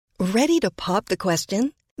Ready to pop the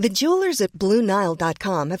question? The jewelers at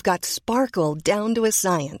BlueNile.com have got sparkle down to a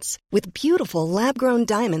science with beautiful lab-grown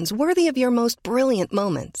diamonds worthy of your most brilliant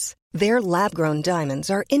moments. Their lab-grown diamonds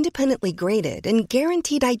are independently graded and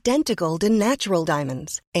guaranteed identical to natural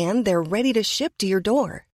diamonds, and they're ready to ship to your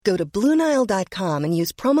door. Go to BlueNile.com and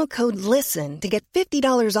use promo code LISTEN to get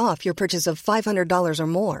 $50 off your purchase of $500 or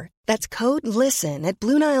more. That's code LISTEN at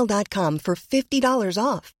BlueNile.com for $50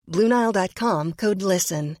 off. BlueNile.com, code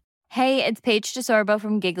LISTEN. Hey, it's Paige DeSorbo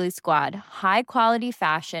from Giggly Squad. High quality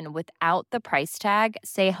fashion without the price tag.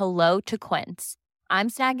 Say hello to Quince. I'm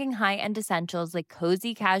snagging high-end essentials like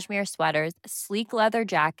cozy cashmere sweaters, sleek leather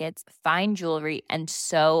jackets, fine jewelry, and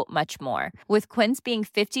so much more. With Quince being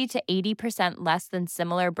 50 to 80% less than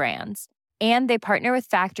similar brands. And they partner with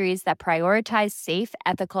factories that prioritize safe,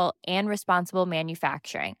 ethical, and responsible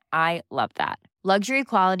manufacturing. I love that. Luxury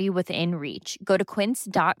quality within reach. Go to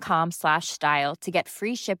quince.com/style to get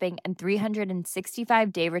free shipping and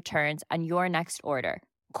 365-day returns on your next order.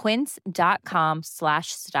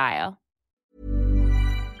 Quince.com/style. Now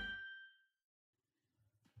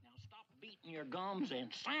stop beating your gums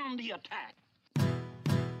and sound the attack.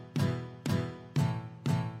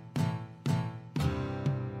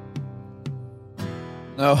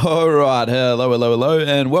 All right, hello,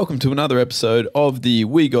 and welcome to another episode of the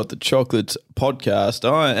We Got the Chocolates podcast.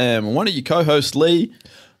 I am one of your co-hosts, Lee.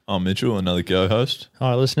 I'm Mitchell, another co-host.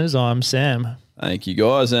 Hi, listeners. I'm Sam. Thank you,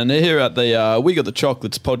 guys. And here at the We Got the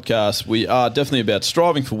Chocolates podcast, we are definitely about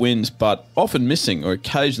striving for wins, but often missing, or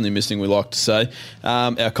occasionally missing, we like to say.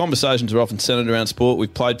 Our conversations are often centered around sport.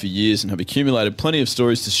 We've played for years and have accumulated plenty of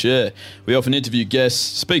stories to share. We often interview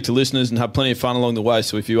guests, speak to listeners, and have plenty of fun along the way.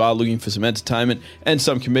 So if you are looking for some entertainment and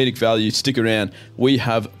some comedic value, stick around. We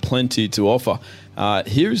have plenty to offer.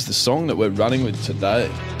 Here is the song that we're running with today.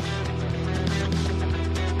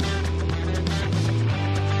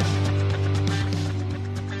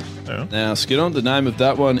 Now, Skidon, the name of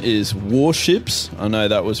that one is Warships. I know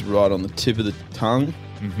that was right on the tip of the tongue.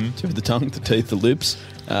 Tip of the tongue, the teeth, the lips.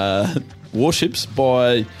 Warships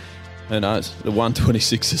by, who knows, the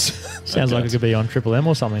 126ers. Sounds like it could be on Triple M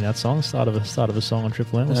or something, that song. Start of a song on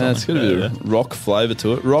Triple M or something. It's got a bit of rock flavour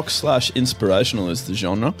to it. Rock/inspirational is the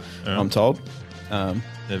genre, I'm told.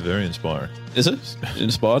 They're very inspiring. Is it?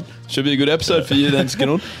 Inspired? Should be a good episode for you then,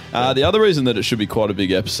 Skin. The other reason that it should be quite a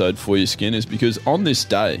big episode for you, Skin, is because on this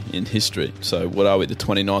day in history, so what are we, the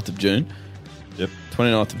 29th of June? Yep.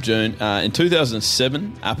 29th of June. In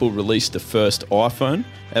 2007, Apple released the first iPhone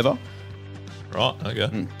ever. Right,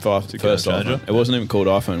 okay. First iPhone. It wasn't even called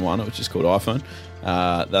iPhone 1, it was just called iPhone.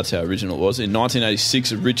 That's how original it was. In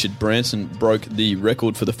 1986, Richard Branson broke the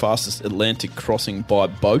record for the fastest Atlantic crossing by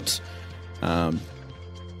boat.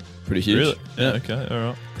 Pretty huge. Really? Yeah, okay, all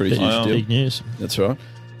right. Pretty huge deal. Big news. That's right.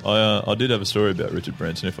 I did have a story about Richard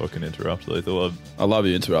Branson, if I can interrupt, Lethal. I love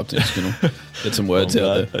you interrupting, Skinnell. Get some words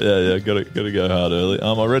out there. Yeah, got to go hard early.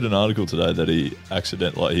 I read an article today that he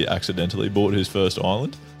accidentally bought his first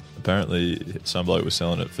island. Apparently, some bloke was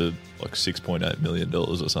selling it for like $6.8 million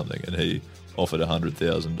or something, and he offered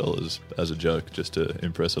 $100,000 as a joke just to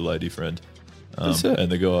impress a lady friend. And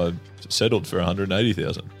the guy settled for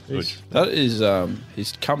 $180,000. Which that is,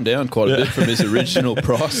 he's come down quite a bit from his original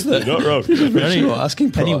price. You're not wrong. Original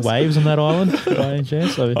asking price. Any waves on that island by any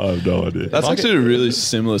chance? I have no idea. That's actually a really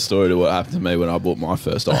similar story to what happened to me when I bought my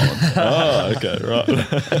first island. Oh, okay, right.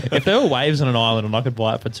 If there were waves on an island and I could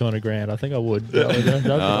buy it for $200,000, I think I would. I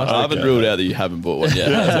haven't ruled out that you haven't bought one yet.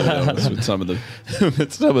 With some of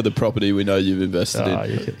the property we know you've invested in.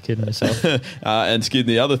 You're kidding yourself. And Skid,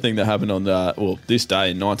 the other thing that happened on this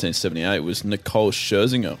day in 1978 was Nicole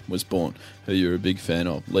Scherzinger was born, who you're a big fan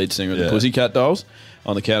of, lead singer of the Pussycat Dolls.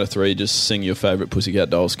 On the count of three, just sing your favourite Pussycat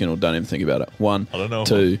Dolls, Skin, or don't even think about it. 1, I don't know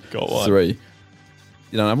 2, 3. You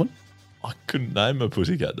don't have one? I couldn't name a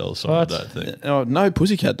Pussycat Dolls song, I don't think. No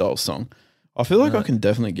Pussycat Dolls song. I feel like I can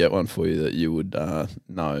definitely get one for you that you would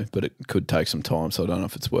know, but it could take some time, so I don't know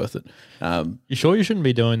if it's worth it. You sure you shouldn't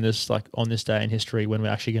be doing this like on this day in history when we're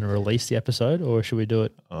actually going to release the episode, or should we do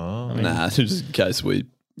it? Nah, just in case we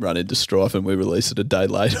run into strife and we release it a day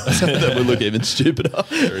later, so that we look even stupider.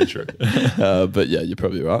 Very true. But yeah, you're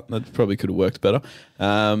probably right. That probably could have worked better.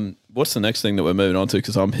 What's the next thing that we're moving on to?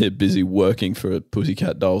 Because I'm here busy working for a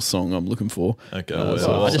Pussycat Dolls song I'm looking for. Okay.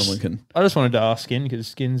 So I just wanted to ask Skin, because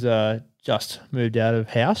Skin's just moved out of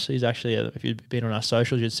house. He's actually, if you've been on our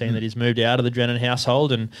socials, you'd seen that he's moved out of the Drennan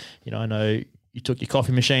household. And, I know you took your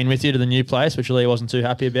coffee machine with you to the new place, which Lee wasn't too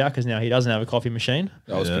happy about because now he doesn't have a coffee machine.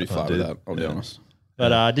 I was pretty far with that, I'll be honest.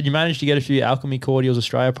 But did you manage to get a few Alchemy Cordials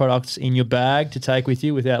Australia products in your bag to take with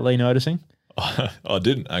you without Lee noticing? I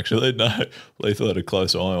didn't actually. No, Lethal had a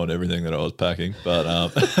close eye on everything that I was packing, but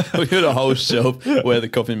We got a whole shelf where the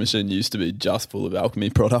coffee machine used to be just full of alchemy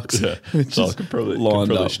products. yeah, which so I is could probably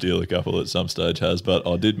lined up. steal a couple at some stage. But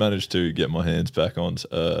I did manage to get my hands back on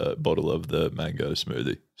a bottle of the mango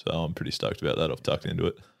smoothie, so I'm pretty stoked about that. I've tucked into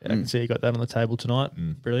it. Yeah, I can see you got that on the table tonight.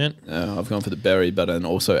 Brilliant. I've gone for the berry, but then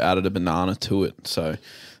also added a banana to it. So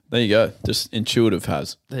there you go. Just intuitive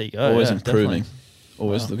has. There you go. Always yeah, improving. definitely.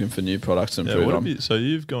 Always looking for new products to Yeah, improve what on. have you, so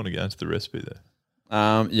you've gone against the recipe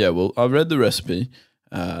there. Yeah, well, I read the recipe,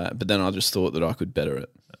 but then I just thought that I could better it.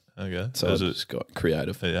 Okay, So I Is it, just got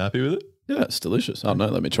creative. are you happy with it? Yeah, it's delicious. I don't know.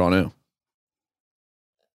 Let me try now.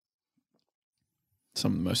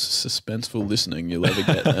 Some of the most suspenseful listening you'll ever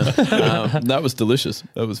get. That was delicious.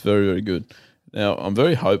 That was very, very good. Now, I'm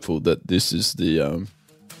very hopeful that this is the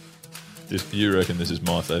You reckon this is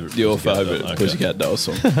my favourite? your Pussycat Doll? favourite Okay. Pussycat Dolls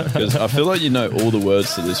song. Because I feel like you know all the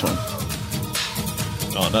words to this one.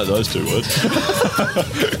 Oh, no, those two words.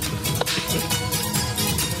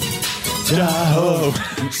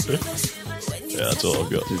 Yeah, that's all I've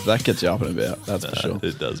got. That gets you up and about, that's for sure.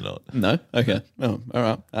 It does not. No? Okay. Oh, all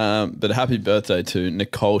right. But happy birthday to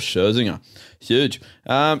Nicole Scherzinger. Huge.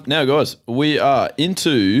 Now, guys, we are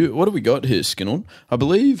into, what have we got here, Skinnell? I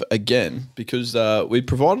believe, again, because we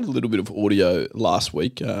provided a little bit of audio last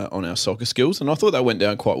week on our soccer skills, and I thought that went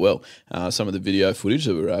down quite well. Some of the video footage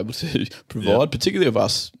that we were able to provide, particularly of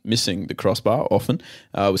us missing the crossbar often,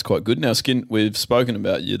 was quite good. Now, Skin, we've spoken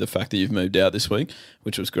about you, the fact that you've moved out this week,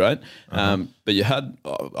 which was great. But you had,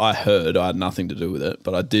 I had nothing to do with it,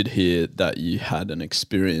 but I did hear that you had an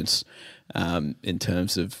experience in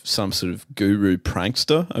terms of some sort of guru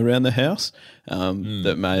prankster around the house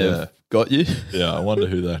that may have got you. Yeah, I wonder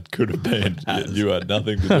who that could have been. You had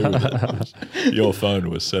nothing to do with it. Your phone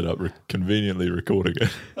was set up conveniently recording it.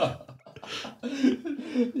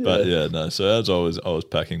 But yeah, no. So as I was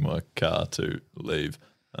packing my car to leave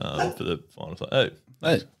for the final flight.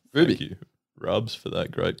 Hey, Ruby, Thank you, Rubs, for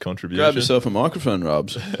that great contribution. grab yourself a microphone,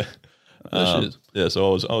 Rubs. Cheers. Yeah, so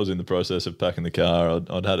I was in the process of packing the car.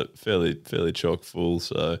 I'd had it fairly chock full,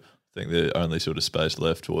 so I think the only sort of space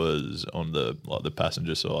left was on the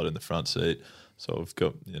passenger side in the front seat. So I've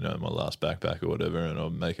got my last backpack or whatever, and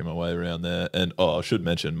I'm making my way around there. And I should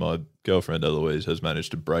mention my girlfriend Eloise has managed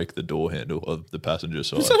to break the door handle of the passenger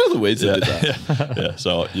side. Is that Eloise that did that? Yeah,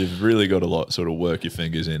 so you've really got to sort of work your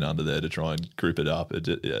fingers in under there to try and grip it up.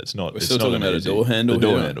 It's not. We're it's still not talking an about easy, a door handle. The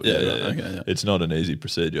door here? handle. Yeah, Yeah. Okay, yeah. It's not an easy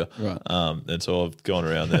procedure. Right. And so I've gone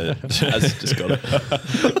around there. Has just got it.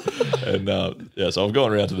 And so I've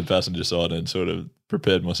gone around to the passenger side and sort of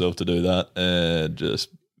prepared myself to do that, and just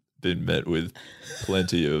been met with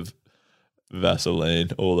plenty of Vaseline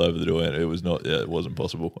all over the door, and it was not. Yeah, it wasn't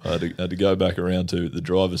possible. I had to go back around to the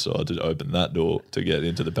driver's side to open that door to get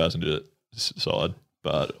into the passenger side.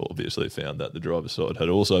 But obviously found that the driver's side had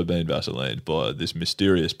also been Vaselined by this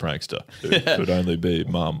mysterious prankster who could only be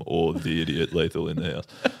Mum or the idiot Lethal in the house.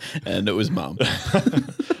 And it was Mum.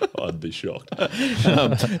 I'd be shocked.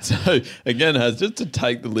 So again, just to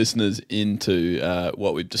take the listeners into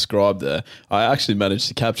what we've described there, I actually managed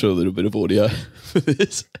to capture a little bit of audio for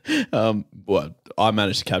this. I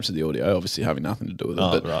managed to capture the audio, obviously having nothing to do with it.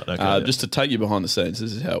 Oh, but right, okay, yeah. just to take you behind the scenes,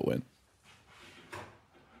 this is how it went.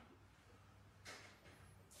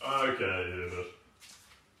 Okay,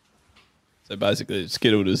 So basically,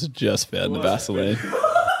 Skittles has just found the Vaseline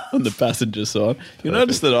on the passenger side. You'll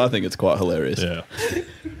notice that I think it's quite hilarious. yeah.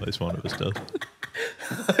 At least one of us does.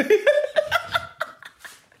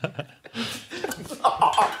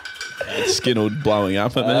 Skinnell blowing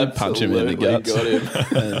up at me, punch him in the guts. Absolutely got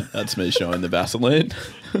him. And that's me showing the Vaseline.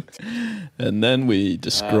 And then we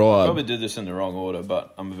describe. I probably did this in the wrong order,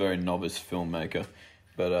 but I'm a very novice filmmaker.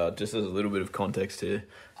 But just as a little bit of context here,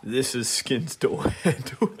 this is Skin's door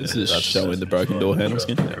handle. This is showing the broken door handle,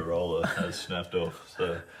 Skin. The roller has snapped off,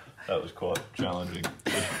 so that was quite challenging.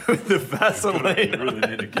 With the Vaseline. You really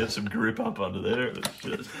need to get some grip up under there. It's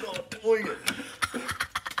just not doing it.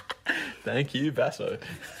 Thank you, Vaso.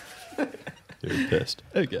 You're a pest.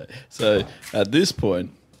 Okay, so at this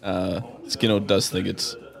point, Skinner does think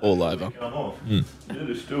it's all over. Come on. It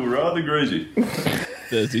is still rather greasy.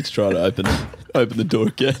 He's trying to open the door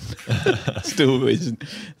again.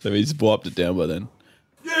 So he's wiped it down by then.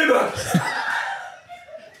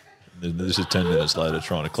 This is 10 minutes later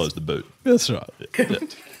trying to close the boot. That's right. Yeah.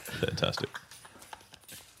 Fantastic.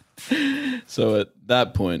 So at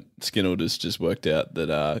that point, Skinner just worked out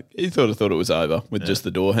that he thought it was over with just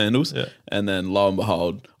the door handles. Yeah. And then lo and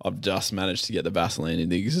behold, I've just managed to get the Vaseline in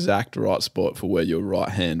the exact right spot for where your right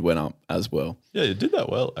hand went up as well. Yeah, you did that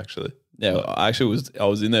well, actually. Yeah, I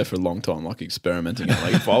was in there for a long time, like experimenting.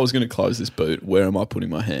 Like, if I was going to close this boot, where am I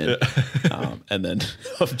putting my hand? And then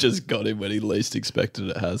I've just got him when he least expected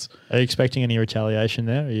it has. Are you expecting any retaliation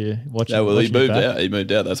there? Are you watching? Yeah, well, he watching moved it back? out. He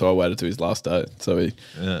moved out. That's why I waited till his last day. So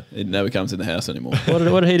he never comes in the house anymore.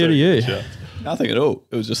 What did he do to you? Nothing at all.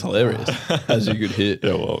 It was just hilarious, as you could hear.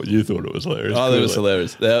 Yeah, well, you thought it was hilarious. Oh, it was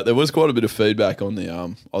hilarious. There was quite a bit of feedback on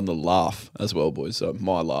the laugh as well, boys. So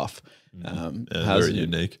my laugh. Very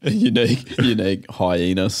unique. unique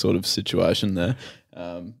hyena sort of situation there.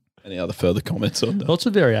 Any other further comments on that? Lots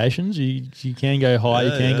of variations. You can go high,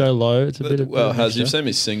 you can go low. It's a bit of you've seen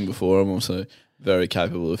me sing before. I'm also very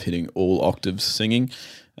capable of hitting all octaves singing.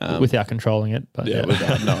 Without controlling it. But I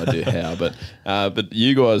have no idea how. But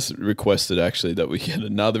you guys requested actually that we get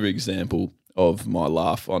another example of my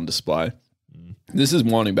laugh on display. This is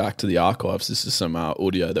winding back to the archives. This is some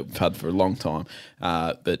audio that we've had for a long time.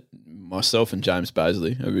 But myself and James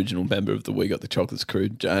Bazley, original member of the We Got the Chocolates crew,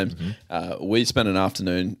 James, we spent an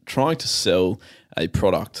afternoon trying to sell a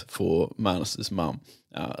product for Marnus's mum,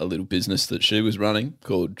 a little business that she was running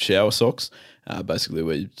called Shower Socks. Basically,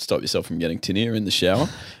 where you stop yourself from getting tinea in the shower.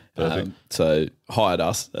 So hired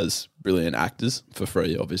us as brilliant actors for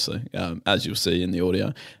free, obviously, as you'll see in the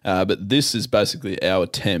audio. But this is basically our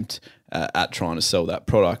attempt at trying to sell that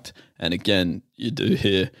product. And again, you do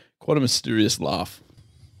hear quite a mysterious laugh.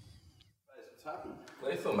 What's happened?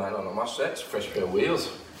 Lethal, mate, on a Mustang, fresh pair of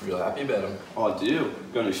wheels. Real happy about them. Ideal.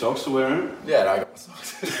 Got any socks to wear in it? Yeah, I got my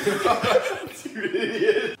socks. You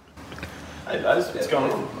idiot. Hey, Baz, what's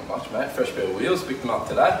going on? Not much, mate. Fresh pair of wheels. Picked them up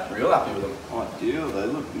today. Real happy with them. Ideal. They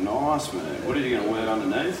look nice, man. What are you going to wear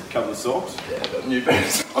underneath? A couple of socks? Yeah, got new pair of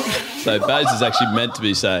socks. So Baze is actually meant to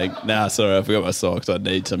be saying, nah, sorry, I forgot my socks. I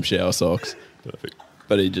need some shower socks. Perfect.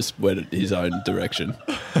 But he just went his own direction.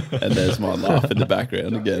 And there's my laugh in the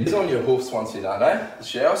background again. It's on your hoofs once you don't, eh? The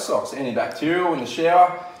shower socks. Antibacterial in the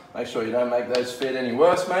shower. Make sure you don't make those fit any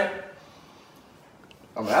worse, mate.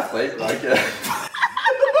 I'm an athlete, like,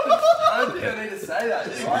 I don't think I need to say that.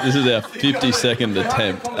 This is our 52nd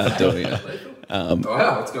attempt at doing it.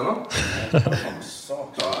 Wow, what's going on?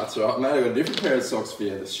 Socks. Oh, that's right, mate. I've got a different pair of socks for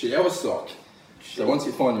you. The shower sock. So once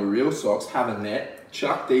you find your real socks, have a net.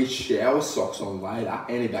 Chuck these shower socks on later.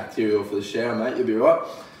 Antibacterial for the shower, mate. You'll be right.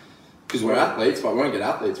 Because we're athletes, but we won't get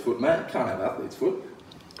athlete's foot, mate. You can't have athlete's foot.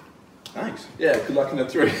 Thanks. Yeah, good luck in the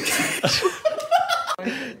 3.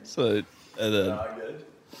 So, and then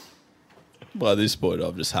by this point,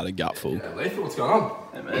 I've just had a gutful. Yeah, Lethal, what's going on?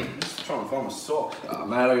 Hey, man, just trying to find my socks. Oh,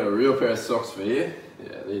 mate, I got a real pair of socks for you.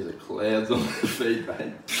 Yeah, these are clouds on the feet,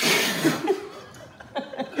 mate.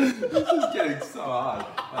 This is getting so hard.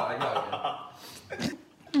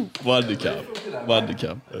 One to come. One to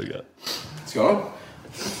come. Okay. What's going on?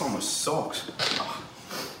 Just find my socks.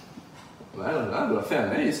 Mate, I don't know, but I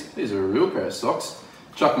found these. These are a real pair of socks.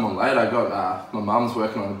 Chuck them on later. I got my mum's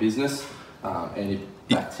working on a business.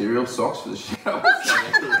 Antibacterial socks for the shower.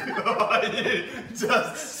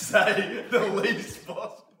 Just say the least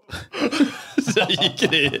possible. So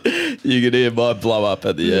you can hear my blow up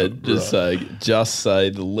at the end, just say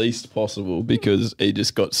the least possible, because he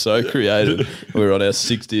just got so creative. We were on our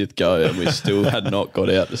 60th go and we still had not got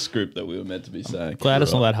out the script that we were meant to be saying. Glad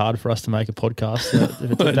it's not that hard for us to make a podcast.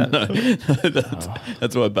 If it took that.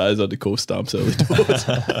 That's why Baze had to call Stumps early doors.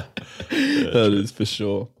 That is for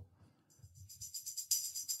sure.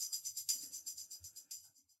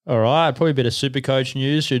 All right, probably a bit of Supercoach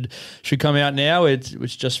news should come out now. It's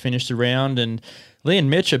just finished the round, and Lee and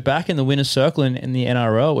Mitch are back in the winner's circle in the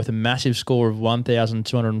NRL with a massive score of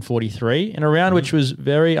 1,243 in a round which was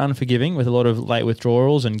very unforgiving with a lot of late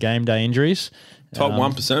withdrawals and game day injuries. Top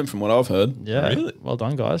 1% from what I've heard. Yeah, Really? well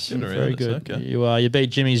done, guys. Getting Very around good. this, okay. You beat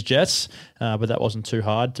Jimmy's Jets, but that wasn't too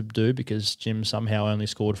hard to do because Jim somehow only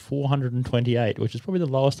scored 428, which is probably the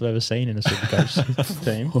lowest I've ever seen in a Supercoach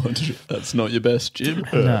team. That's not your best, Jim.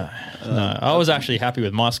 No. I was actually happy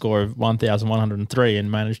with my score of 1,103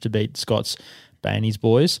 and managed to beat Scott's Bainey's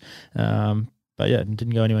boys. But yeah, it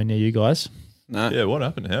didn't go anywhere near you guys. No. Yeah, what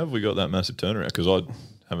happened? How have we got that massive turnaround? Because I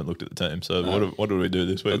haven't looked at the team. So what did we do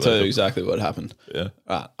this week? I'll tell you exactly what happened. Yeah.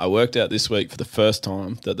 Right, I worked out this week for the first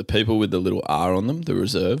time that the people with the little R on them, the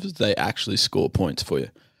reserves, they actually score points for you.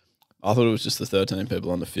 I thought it was just the 13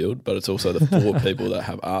 people on the field, but it's also the 4 people that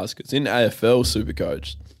have R's. Because in AFL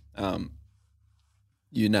Supercoach,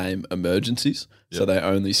 you name emergencies, so they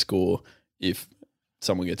only score if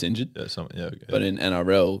someone gets injured. Yeah, okay. But in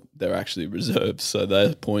NRL, they're actually reserves, so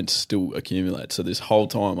their points still accumulate. So this whole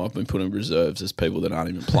time I've been putting reserves as people that aren't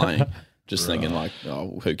even playing, just thinking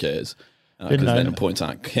who cares? Because then the points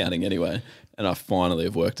aren't counting anyway. And I finally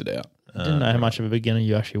have worked it out. Didn't know how much of a beginner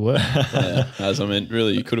you actually were. As I mean,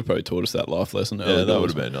 really, you could have probably taught us that life lesson. Yeah, that would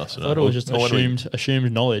have been nice. I thought it was just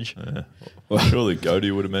assumed knowledge. Yeah. Well, surely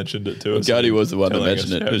Goaty would have mentioned it to us. Goaty was the one that telling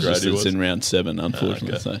mentioned us it. how It was just great he it's in round 7, unfortunately.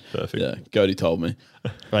 Okay, So perfect. yeah, Goaty told me.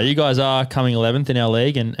 Right, you guys are coming 11th in our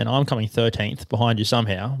league, and I'm coming 13th behind you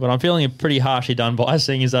somehow. But I'm feeling pretty harshly done by,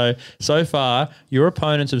 seeing as though so far your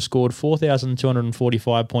opponents have scored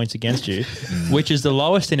 4,245 points against you, which is the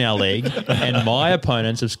lowest in our league, and my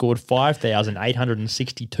opponents have scored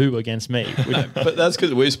 5,862 against me. But that's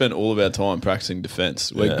because we spent all of our time practicing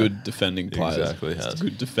defence. We're Yeah. good defending players. Exactly, It's has.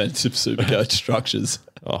 good defensive Supercoach structures.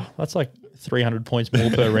 Oh, that's like 300 points more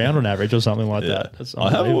per round on average or something like Yeah. that. That's I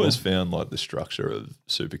have unbelievable. always found like the structure of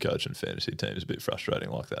Supercoach and fantasy teams a bit frustrating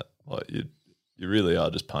like that. Like you really are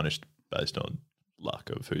just punished based on luck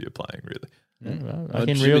of who you're playing, really. Like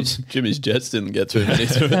in real, Jimmy's Jets didn't get too many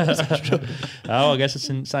through. I guess it's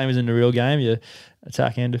the same as in the real game. Your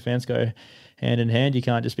attack and defense go hand in hand. You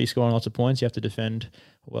can't just be scoring lots of points. You have to defend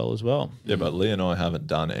well as well. Yeah, but Lee and I haven't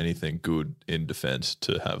done anything good in defence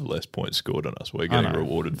to have less points scored on us. We're getting know.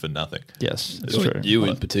 rewarded for nothing. Yes, it's You- true. You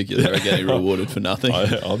in particular are getting rewarded for nothing.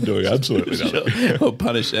 I'm doing absolutely nothing. Well,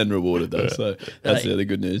 punished and rewarded though. So that's the other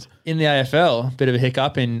good news. In the AFL, bit of a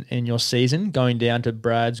hiccup in your season, going down to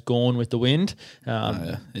Brad's Gone with the wind.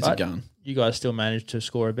 Yeah, it's a but gun. You guys still managed to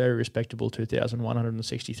score a very respectable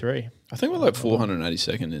 2,163. I think we're like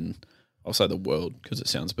 482nd in, I'll say the world because it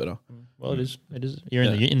sounds better. Well, it is. You're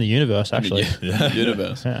in the universe, actually. Yeah.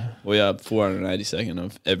 Universe. Yeah. We are 482nd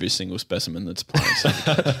of every single specimen that's playing.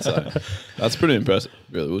 So that's pretty impressive.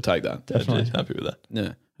 Really, we'll take that. Definitely. Just happy with that.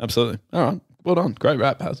 Yeah, absolutely. All right. Well done. Great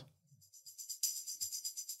rap, Paz.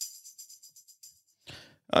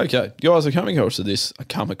 Okay, guys, I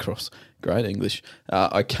came across great English.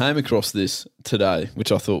 I came across this today,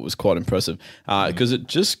 which I thought was quite impressive because it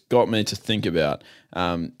just got me to think about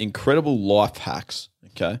incredible life hacks.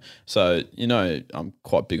 Okay, so I'm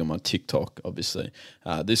quite big on my TikTok. Obviously,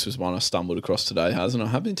 this was one I stumbled across today, Haz, and I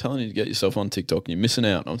have been telling you to get yourself on TikTok. And you're missing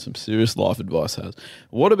out on some serious life advice, Haz.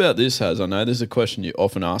 What about this, Haz? I know there's a question you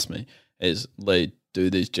often ask me: is Lee, do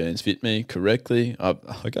these jeans fit me correctly? I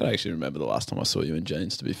can't actually remember the last time I saw you in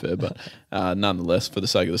jeans, to be fair, but nonetheless, for the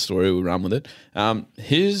sake of the story, we'll run with it.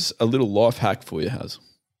 Here's a little life hack for you, Haz.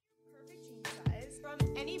 Perfect jean size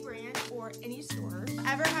from any brand or any store.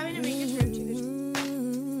 Ever having to make a trip to the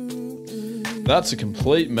That's a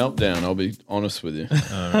complete meltdown, I'll be honest with you.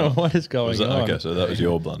 What is going Was that, on? okay, so that was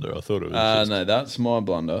your blunder. I thought it was just, No, that's my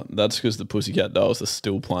blunder. That's because the Pussycat Dolls are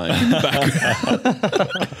still playing in the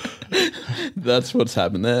background. That's what's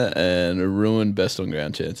happened there, and ruined best on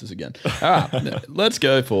ground chances again. All right, now, let's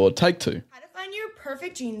go for take 2. How to find your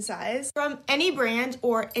perfect jean size from any brand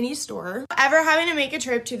or any store. Ever having to make a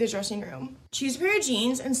trip to the dressing room. Choose a pair of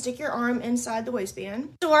jeans and stick your arm inside the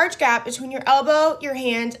waistband. There's a large gap between your elbow, your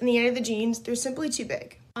hand, and the end of the jeans. They're simply too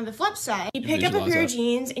big. On the flip side, you pick up a Visualize pair of that.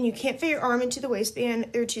 jeans and you can't fit your arm into the waistband.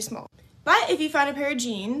 They're too small. But if you find a pair of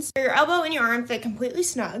jeans where your elbow and your arm fit completely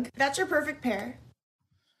snug, that's your perfect pair.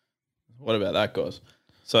 What about that, guys?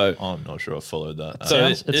 So, I'm not sure I followed that. It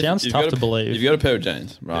sounds you've tough got to believe. You've got a pair of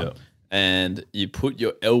jeans, right? Yeah. And you put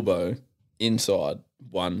your elbow inside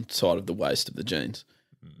one side of the waist of the jeans.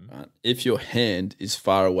 Right? If your hand is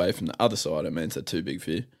far away from the other side, it means they're too big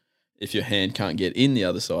for you. If your hand can't get in the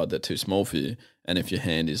other side, they're too small for you. And if your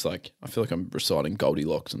hand is like, I feel like I'm reciting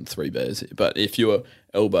Goldilocks and Three Bears here, but if your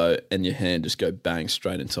elbow and your hand just go bang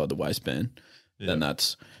straight inside the waistband, then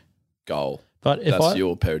that's goal. But if That's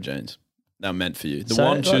your pair of jeans. They're meant for you. The So,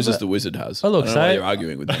 one chooses like, the wizard has. Oh, look, I don't know why say- you're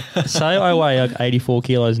arguing with me. say I weigh like 84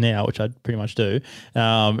 kilos now, which I pretty much do,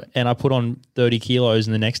 and I put on 30 kilos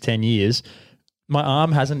in the next 10 years, my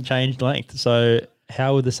arm hasn't changed length. So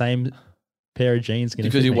how are the same pair of jeans going to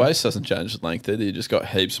Because fit your me? waist doesn't change length either. You just got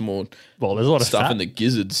heaps more Well, there's a lot of stuff fat. in the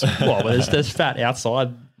gizzards. Well, but there's fat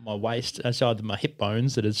outside my waist, outside my hip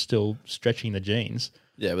bones that is still stretching the jeans.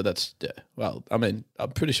 Yeah, but that's Well, I mean,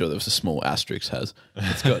 I'm pretty sure there was a small asterisk.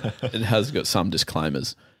 It has got some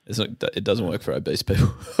disclaimers. It doesn't work for obese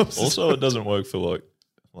people. Also, it doesn't work for like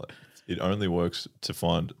it only works to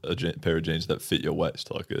find a pair of jeans that fit your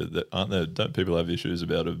waist. Like, aren't there? Don't people have issues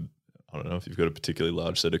about I don't know if you've got a particularly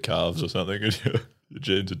large set of calves or something, and your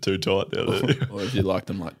jeans are too tight down there. Or if you like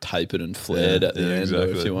them like tapered and flared at the end, or if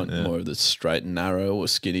exactly, you want more of the straight and narrow or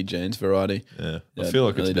skinny jeans variety. Yeah, Yeah, I feel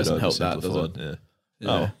like it really it's a doesn't bit help that, does it? oversimplified. Yeah.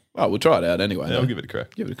 Yeah. Well, we'll try it out anyway. Yeah, though. I'll give it a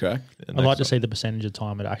crack. Give it a crack. Yeah, I'd like to next see the percentage of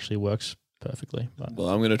time it actually works perfectly. But Well,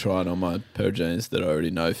 I'm going to try it on my pair of jeans that I already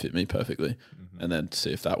know fit me perfectly. and then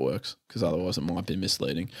see if that works, because otherwise it might be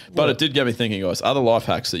misleading. But it did get me thinking, guys, other life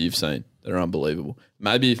hacks that you've seen that are unbelievable.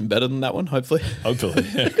 Maybe even better than that one, hopefully. Hopefully.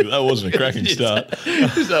 Yeah, 'cause that wasn't a cracking start.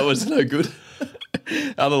 That was no good.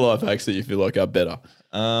 Other life hacks that you feel like are better.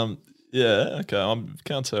 Yeah, okay. I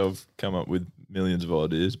can't say I've come up with millions of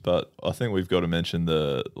ideas, but I think we've got to mention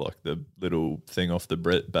the little thing off the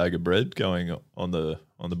bag of bread going on the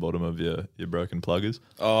bottom of your broken pluggers.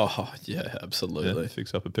 Oh, yeah, absolutely. Yeah,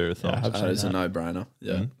 fix up a pair of thongs. That is a no-brainer.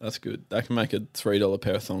 Yeah, that's good. That can make a $3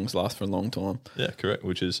 pair of thongs last for a long time. Yeah, correct,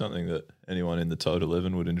 which is something that anyone in the Total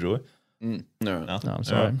 11 would enjoy. No, Nothing. No, I'm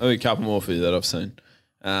sorry. I've got a couple more for you that I've seen.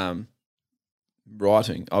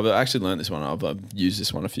 Writing. I've actually learned this one. I've used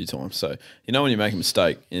this one a few times. So, you know when you make a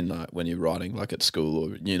mistake in when you're writing, like at school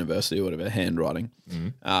or university or whatever, handwriting,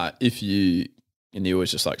 if you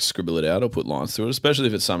always just like scribble it out or put lines through it, especially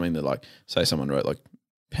if it's something that like, say someone wrote like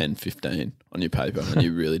pen 15 on your paper and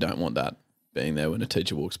you really don't want that being there when a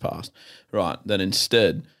teacher walks past. Right. Then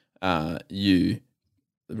instead, you,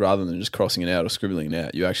 rather than just crossing it out or scribbling it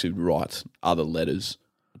out, you actually write other letters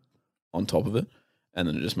on top of it. And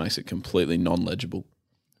then it just makes it completely non-legible.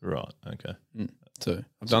 Right, okay. So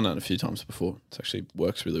I've done that a few times before. It actually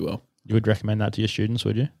works really well. You would recommend that to your students,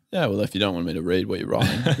 would you? Yeah, well, if you don't want me to read what you're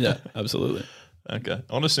writing, yeah, absolutely. Okay.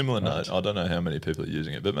 On a similar note, I don't know how many people are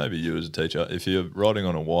using it, but maybe you as a teacher, if you're writing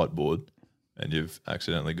on a whiteboard and you've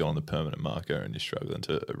accidentally gone the permanent marker and you're struggling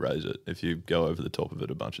to erase it, if you go over the top of it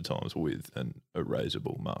a bunch of times with an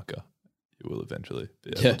erasable marker, you will eventually be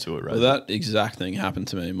able to erase it. That exact thing happened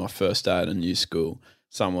to me in my first day at a new school.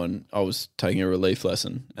 I was taking a relief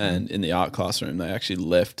lesson, and in the art classroom, they actually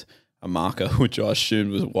left a marker, which I assumed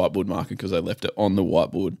was a whiteboard marker because they left it on the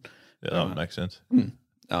whiteboard. Yeah, that would make sense.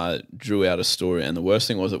 Drew out a story, and the worst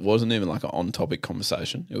thing was it wasn't even like an on-topic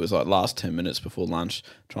conversation. It was like last 10 minutes before lunch,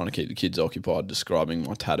 trying to keep the kids occupied, describing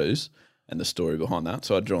my tattoos and the story behind that.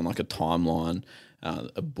 So I'd drawn like a timeline,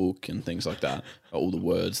 a book and things like that, all the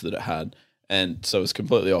words that it had. And so it was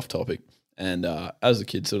completely off topic. And as the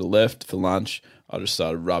kids sort of left for lunch, I just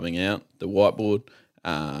started rubbing out the whiteboard.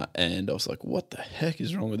 And I was like, what the heck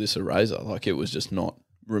is wrong with this eraser? Like, it was just not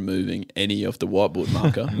removing any of the whiteboard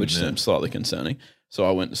marker, which seemed slightly concerning. So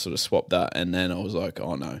I went to sort of swap that. And then I was like,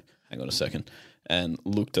 oh no, hang on a second. And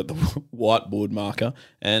looked at the whiteboard marker.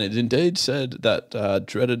 And it indeed said that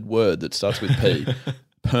dreaded word that starts with P.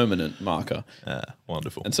 Permanent marker.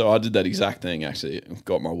 Wonderful. And so I did that exact thing, actually.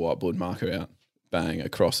 Got my whiteboard marker out, bang,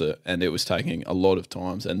 across it, and it was taking a lot of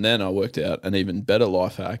times. And then I worked out an even better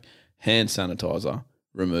life hack. Hand sanitizer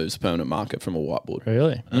removes permanent marker from a whiteboard.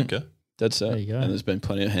 Really? Okay. Dead set. There you go. And there's been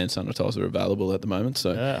plenty of hand sanitizer available at the moment,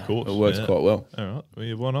 so Of course, it works quite well. All right. Well,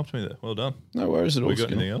 you've one up to me there. Well done. No worries at all. We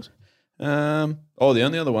got anything else? The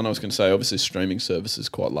only other one I was going to say, obviously streaming service is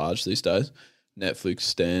quite large these days. Netflix,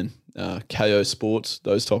 Stan, KO Sports,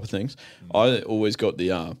 those type of things. I always got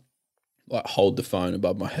the hold the phone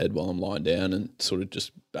above my head while I'm lying down and sort of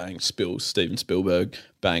just spill Steven Spielberg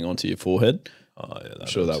bang onto your forehead. Oh yeah, I'm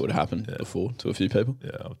sure that would happen before to a few people.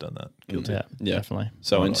 Yeah, I've done that. Guilty. Yeah, definitely.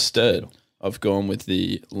 So instead, I've gone with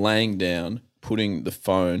the laying down, putting the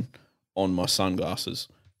phone on my sunglasses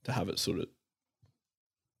to have it sort of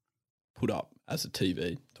put up as a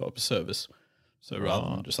TV type of service. So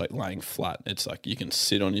rather than just like laying flat, it's like you can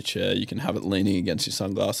sit on your chair, you can have it leaning against your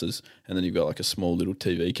sunglasses, and then you've got like a small little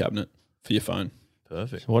TV cabinet for your phone.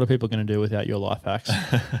 Perfect. So what are people going to do without your life hacks?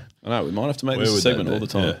 I know, we might have to make this a segment all the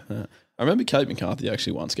time. Yeah. I remember Kate McCarthy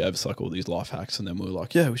actually once gave us like all these life hacks, and then we were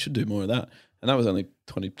like, yeah, we should do more of that. And that was only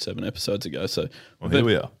 27 episodes ago. So here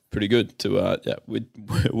we are. Pretty good to, we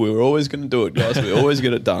were always going to do it, guys. We always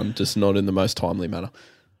get it done, just not in the most timely manner.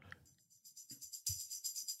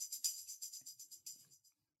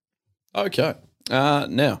 Okay. Now,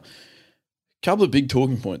 a couple of big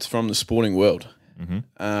talking points from the sporting world.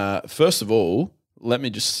 First of all, let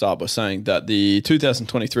me just start by saying that the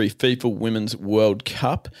 2023 FIFA Women's World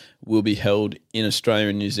Cup will be held in Australia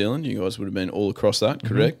and New Zealand. You guys would have been all across that,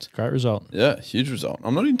 correct? Great result. Yeah, huge result.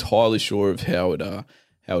 I'm not entirely sure of how it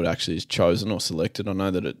actually is chosen or selected. I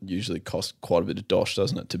know that it usually costs quite a bit of dosh,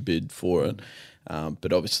 doesn't it, to bid for it.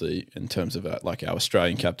 But obviously, in terms of like our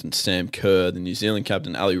Australian captain, Sam Kerr, the New Zealand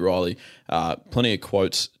captain, Ali Riley, plenty of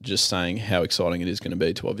quotes just saying how exciting it is going to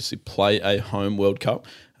be to obviously play a home World Cup,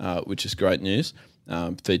 which is great news.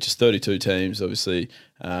 Features 32 teams, obviously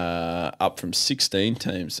up from 16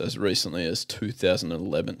 teams as recently as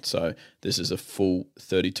 2011. So this is a full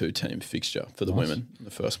 32-team fixture for the women,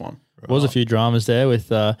 the first one. There was a few dramas there with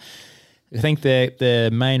I think their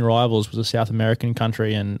main rivals was a South American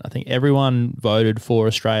country, and I think everyone voted for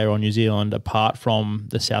Australia or New Zealand apart from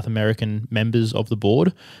the South American members of the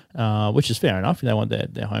board, which is fair enough. They want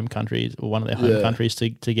their home countries or one of their home countries to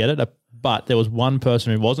get it. But there was one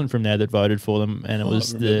person who wasn't from there that voted for them, and it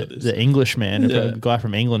was the Englishman, a guy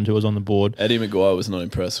from England who was on the board. Eddie Maguire was not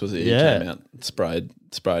impressed, was he? He came out, sprayed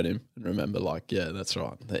him, and remember, that's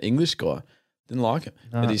right. The English guy didn't like it.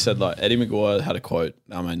 No. But he said, Eddie Maguire had a quote.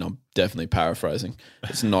 I mean, I'm definitely paraphrasing.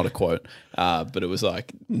 It's not a quote. But it was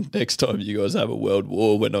like, next time you guys have a world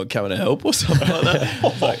war, we're not coming to help or something like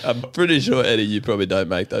that. I'm pretty sure, Eddie, you probably don't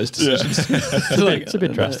make those decisions. It's a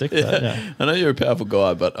bit drastic. Yeah. But, yeah. I know you're a powerful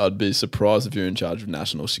guy, but I'd be surprised if you're in charge of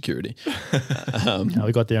national security. No,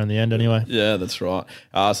 we got there in the end anyway. Yeah, that's right.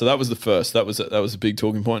 So that was the first. That was a big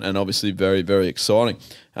talking point, and obviously very, very exciting.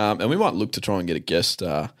 And we might look to try and get a guest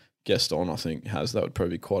on. I think that would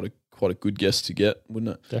probably be quite a good guest to get,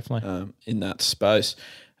 wouldn't it? Definitely. In that space.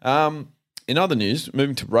 In other news,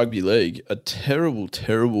 moving to rugby league, a terrible,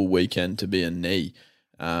 terrible weekend to be a knee.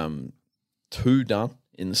 2 done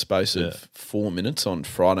in the space of 4 minutes on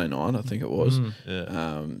Friday night, I think it was.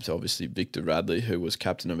 So obviously Victor Radley, who was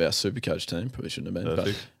captain of our Supercoach team, probably shouldn't have been.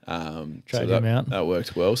 Perfect. But him out. That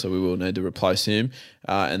worked well, so we will need to replace him.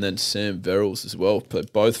 And then Sam Verrills as well,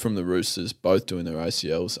 both from the Roosters, both doing their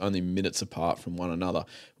ACLs, only minutes apart from one another,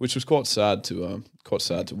 which was quite sad to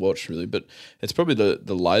watch, really. But it's probably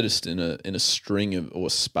the latest in a string of, or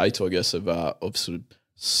spate, I guess, of sort of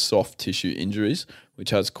soft tissue injuries, which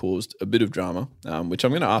has caused a bit of drama, which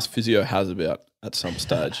I'm going to ask Physio Has about at some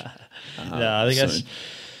stage. I think that's.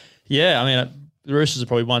 Yeah, I mean, the Roosters are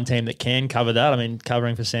probably one team that can cover that. I mean,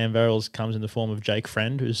 covering for Sam Verrills comes in the form of Jake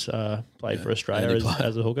Friend, who's played for Australia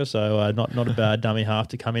as a hooker, so not a bad dummy half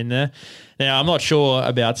to come in there. Now, I'm not sure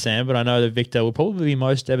about Sam, but I know that Victor will probably be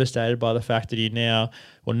most devastated by the fact that he now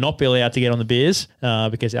will not be allowed to get on the beers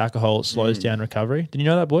because alcohol slows down recovery. Did you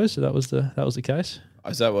know that, boys? So that was the case.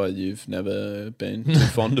 Is that why you've never been too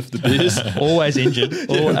fond of the beers? Always injured,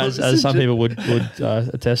 as some people would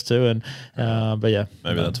attest to. But yeah.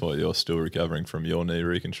 Maybe that's why you're still recovering from your knee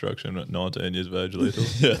reconstruction at 19 years of age, Lethal.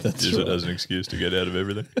 Yeah, that's Use right. it as an excuse to get out of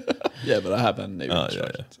everything. Yeah, but I have had knee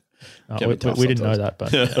reconstruction. We didn't know that,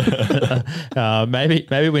 but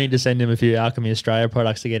maybe we need to send him a few Alchemy Australia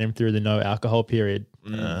products to get him through the no alcohol period.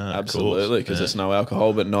 Absolutely, because it's no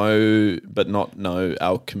alcohol, but not no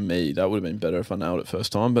alchemy. That would have been better if I nailed it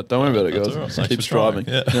first time. But don't worry about it, guys. Right. Keep striving.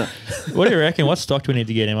 Yeah. What do you reckon? What stock do we need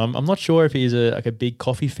to get him? I'm not sure if he's a big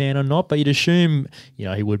coffee fan or not, but you'd assume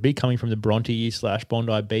he would be coming from the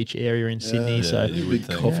Bronte/Bondi Beach area in Sydney. So big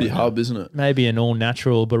coffee hub, isn't it? Maybe an all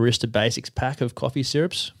natural barista basics pack of coffee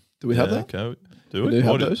syrups. Do we have that? Okay. Do we?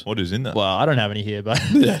 What is in that? Well, I don't have any here, but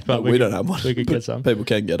we don't have one. We could get some. People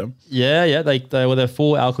can get them. Yeah. There are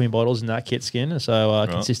 4 alchemy bottles in that kit skin, so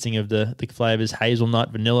consisting of the flavors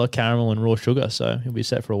hazelnut, vanilla, caramel, and raw sugar. So he'll be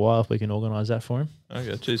set for a while if we can organise that for him.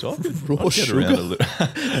 Okay, geez, I'll raw sugar.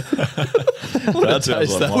 That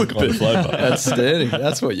sounds like my kind of flavour. Outstanding.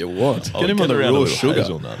 That's what you want. Get him on the raw sugar.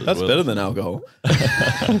 That's better than alcohol.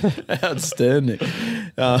 Outstanding.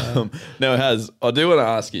 Now, I do want to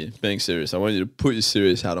ask you, being serious, I want you to put your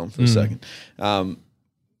serious hat on for a second.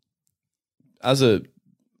 As a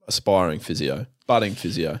aspiring physio, budding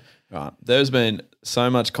physio, right, there's been so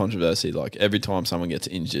much controversy. Like every time someone gets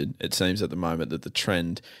injured, it seems at the moment that the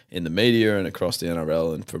trend in the media and across the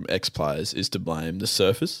NRL and from ex-players is to blame the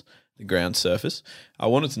surface, the ground surface. I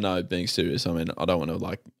wanted to know, being serious, I mean, I don't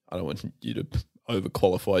want you to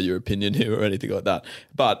overqualify your opinion here or anything like that,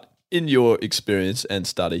 but in your experience and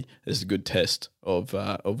study, it's a good test of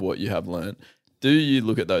what you have learned. Do you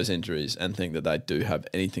look at those injuries and think that they do have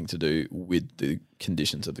anything to do with the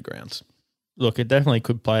conditions of the grounds? Look, it definitely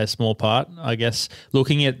could play a small part. I guess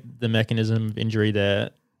looking at the mechanism of injury there,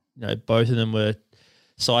 both of them were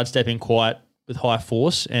sidestepping quite with high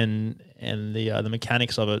force, and the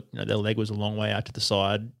mechanics of it, their leg was a long way out to the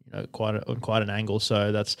side, quite an angle.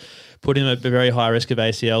 So that's put him at a very high risk of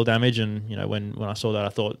ACL damage. And when I saw that, I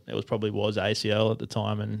thought it was ACL at the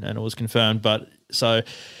time, and it was confirmed. But so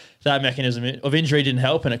that mechanism of injury didn't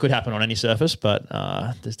help, and it could happen on any surface. But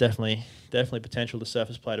there's definitely potential the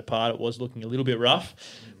surface played a part. It was looking a little bit rough.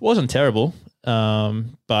 It wasn't terrible,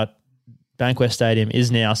 but Bankwest Stadium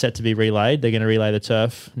is now set to be relayed. They're going to relay the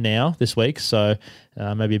turf now this week. So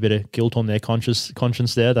maybe a bit of guilt on their conscience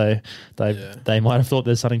there. They might have thought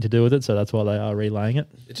there's something to do with it, so that's why they are relaying it.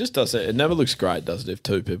 It just does. It never looks great, does it? If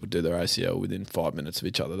two people do their ACL within 5 minutes of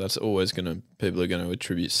each other, that's always people are going to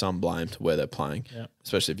attribute some blame to where they're playing. Yeah.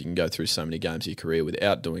 Especially if you can go through so many games of your career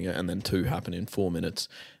without doing it, and then two happen in 4 minutes.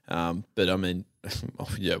 But I mean,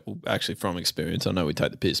 actually from experience, I know we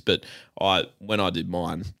take the piss, but when I did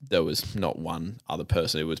mine, there was not one other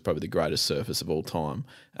person. It was probably the greatest surface of all time.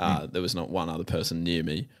 There was not one other person near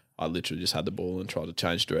me. I literally just had the ball and tried to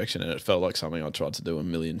change direction, and it felt like something I tried to do a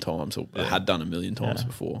million times, or I had done a million times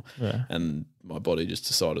before. Yeah. And my body just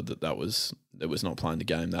decided that was not playing the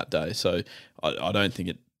game that day. So I don't think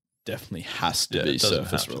it definitely has to be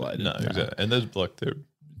surface related. No, exactly. And there are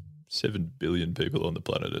 7 billion people on the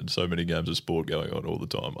planet and so many games of sport going on all the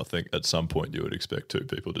time. I think at some point you would expect two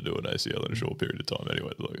people to do an ACL in a short period of time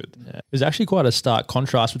anyway. There's actually quite a stark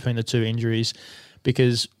contrast between the two injuries,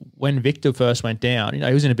 because when Victor first went down,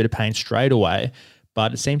 he was in a bit of pain straight away,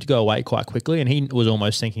 but it seemed to go away quite quickly, and he was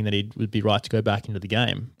almost thinking that he would be right to go back into the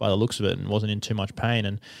game by the looks of it, and wasn't in too much pain.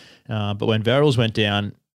 And but when Verrills went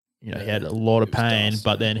down, he had a lot of pain,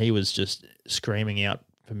 but then he was just screaming out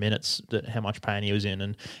for minutes that how much pain he was in,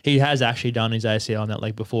 and he has actually done his ACL on that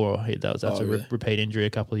leg before. That's a repeat injury,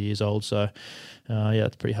 a couple of years old. So,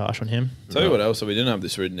 it's pretty harsh on him. Tell you what else, we didn't have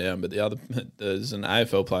this written down, but there's an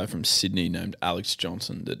AFL player from Sydney named Alex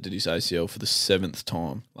Johnson that did his ACL for the 7th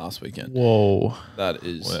time last weekend. Whoa, that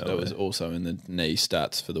was also in the knee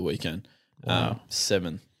stats for the weekend. Wow.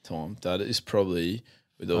 7th time. That is probably,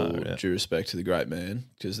 with all due respect to the great man,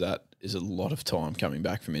 because that is a lot of time coming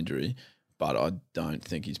back from injury. But I don't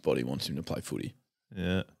think his body wants him to play footy.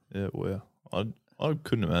 Yeah, well, I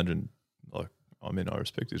couldn't imagine, I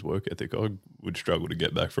respect his work ethic. I would struggle to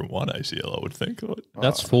get back from one ACL, I would think.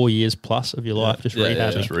 That's 4 years plus of your life, just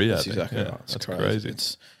rehabbing. Just rehabbing. That's exactly right. That's crazy.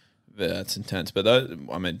 It's intense. But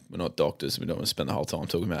we're not doctors. We don't want to spend the whole time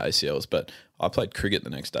talking about ACLs. But I played cricket the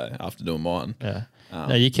next day after doing mine. Yeah.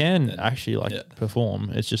 No, you can actually perform.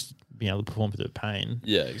 It's just being able to perform through the pain.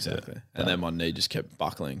 Yeah, exactly. And then my knee just kept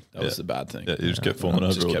buckling. That was the bad thing. Yeah, you just kept falling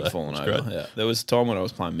over. Great. Yeah. There was a time when I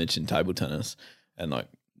was playing Mitch in table tennis, and I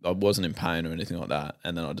wasn't in pain or anything like that,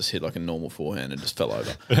 and then I just hit a normal forehand and just fell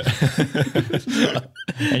over.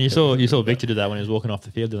 And you saw Victor do that when he was walking off the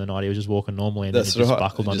field the other night. He was just walking normally, and then it just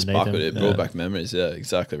buckled underneath him. It brought back memories. Yeah,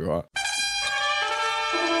 exactly right.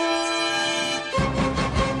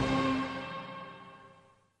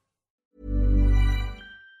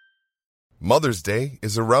 Mother's Day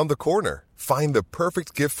is around the corner. Find the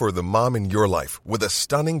perfect gift for the mom in your life with a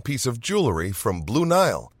stunning piece of jewelry from Blue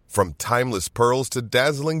Nile. From timeless pearls to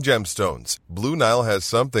dazzling gemstones, Blue Nile has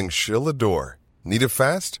something she'll adore. Need it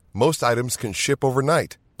fast? Most items can ship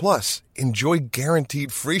overnight. Plus, enjoy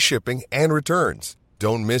guaranteed free shipping and returns.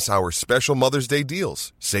 Don't miss our special Mother's Day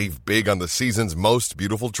deals. Save big on the season's most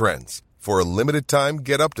beautiful trends. For a limited time,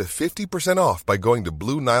 get up to 50% off by going to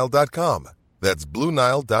BlueNile.com. That's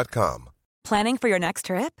BlueNile.com. Planning for your next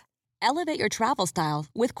trip? Elevate your travel style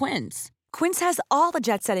with Quince. Quince has all the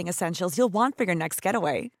jet-setting essentials you'll want for your next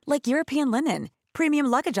getaway, like European linen, premium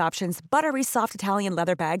luggage options, buttery soft Italian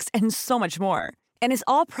leather bags, and so much more. And is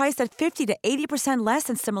all priced at 50 to 80% less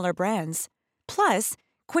than similar brands. Plus,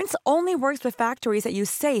 Quince only works with factories that use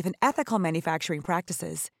safe and ethical manufacturing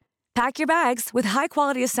practices. Pack your bags with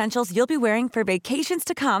high-quality essentials you'll be wearing for vacations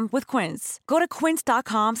to come with Quince. Go to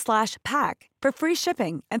quince.com/pack for free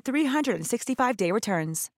shipping and 365-day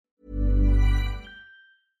returns.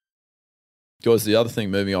 Guys, the other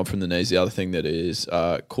thing, moving on from the knees, the other thing that is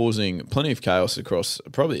causing plenty of chaos across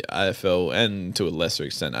probably AFL and to a lesser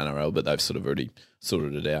extent NRL, but they've sort of already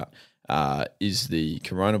sorted it out, is the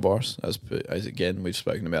coronavirus. As again, we've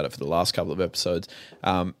spoken about it for the last couple of episodes.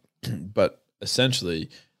 But essentially,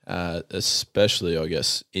 especially, I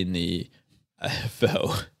guess, in the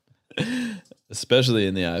AFL,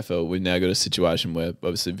 we've now got a situation where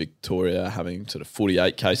obviously Victoria having sort of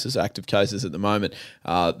 48 active cases at the moment.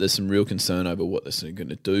 There's some real concern over what they're going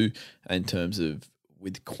to do in terms of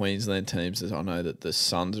with Queensland teams. As I know that the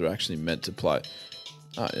Suns are actually meant to play.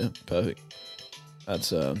 Oh yeah, perfect.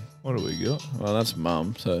 That's what do we got? Well, that's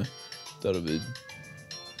Mum, so that'll be. I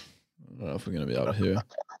don't know if we're going to be able to hear her.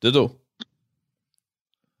 Diddle.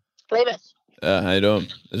 Clevis. How you doing?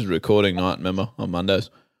 This is recording night, remember, on Mondays.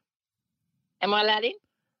 Am I allowed in?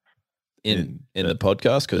 In the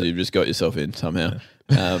podcast, because you've just got yourself in somehow.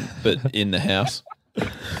 But in the house.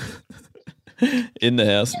 In the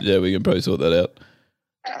house, yeah, we can probably sort that out.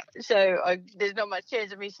 So there's not much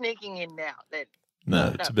chance of me sneaking in now then?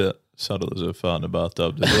 No, it's about subtle as a fart in a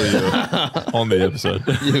bathtub to tell you on the episode.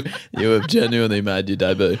 you have genuinely made your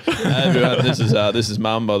debut. Hey, everyone, this is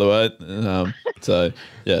Mum, by the way. So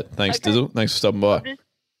yeah, thanks, Okay. Dizzle. Thanks for stopping by.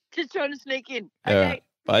 Just trying to sneak in. All Okay. right,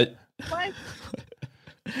 bye. Bye.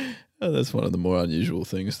 Oh, that's one of the more unusual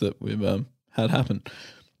things that we've had happen.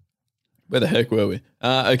 Where the heck were we?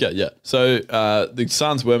 Okay, yeah. So the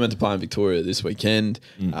Suns were meant to play in Victoria this weekend,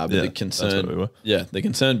 but yeah, the that's concern, where we were. the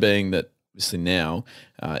concern being that obviously now,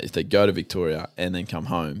 if they go to Victoria and then come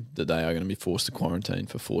home, that they are going to be forced to quarantine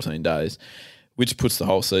for 14 days, which puts the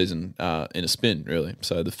whole season in a spin, really.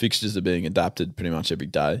 So the fixtures are being adapted pretty much every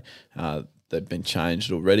day. They've been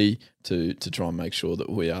changed already to try and make sure that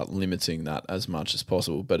we are limiting that as much as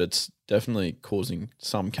possible. But it's definitely causing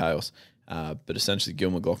some chaos. But essentially,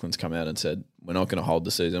 Gil McLachlan's come out and said, we're not going to hold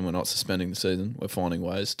the season. We're not suspending the season. We're finding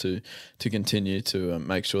ways to continue to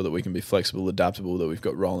make sure that we can be flexible, adaptable, that we've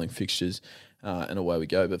got rolling fixtures, and away we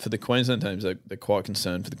go. But for the Queensland teams, they're quite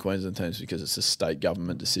concerned for the Queensland teams because it's a state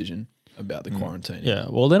government decision about the quarantine. Yeah,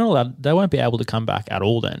 well, they're not allowed, they won't be able to come back at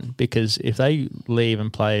all then, because if they leave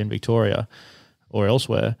and play in Victoria or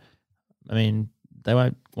elsewhere, I mean, they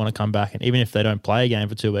won't want to come back. And even if they don't play a game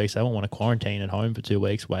for 2 weeks, they won't want to quarantine at home for 2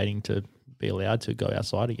 weeks waiting to be allowed to go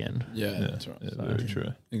outside again. Yeah, that's right. Yeah, very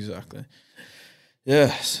true. Exactly.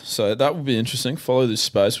 Yes, so that will be interesting. Follow this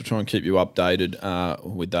space. We'll try and keep you updated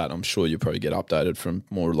with that. I'm sure you'll probably get updated from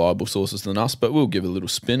more reliable sources than us, but we'll give a little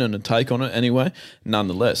spin and a take on it anyway,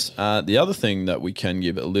 nonetheless. The other thing that we can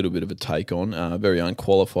give a little bit of a take on, a very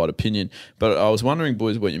unqualified opinion, but I was wondering,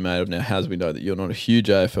 boys, what you made of now. Haz, we know that you're not a huge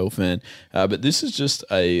AFL fan, but this is just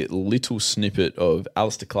a little snippet of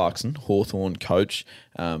Alistair Clarkson, Hawthorn coach,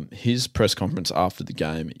 his press conference after the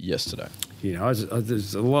game yesterday. You know,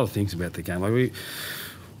 there's a lot of things about the game. Like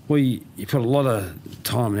you put a lot of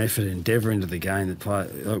time and effort and endeavour into the game.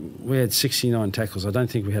 We had 69 tackles. I don't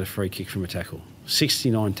think we had a free kick from a tackle.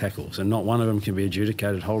 69 tackles, and not one of them can be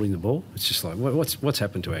adjudicated holding the ball. It's just like, what's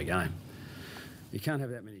happened to our game? You can't have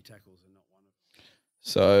that many tackles and not one of them.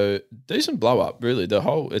 So decent blow up, really.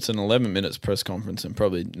 It's an 11 minutes press conference, and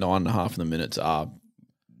probably 9.5 of the minutes are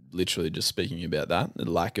literally just speaking about that, the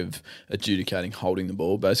lack of adjudicating holding the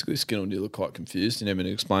ball. Basically, Skinner, you look quite confused. You need me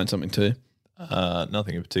to explain something to you?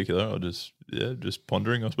 Nothing in particular. I just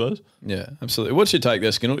pondering, I suppose. Yeah, absolutely. What's your take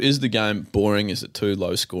there, Skinner? Is the game boring? Is it too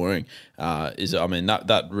low scoring?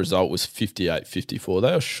 That result was 58-54.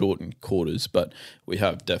 They are short in quarters, but we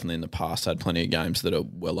have definitely in the past had plenty of games that are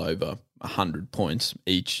well over 100 points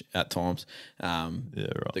each at times.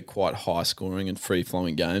 They're quite high scoring and free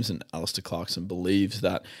flowing games, and Alistair Clarkson believes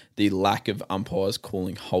that the lack of umpires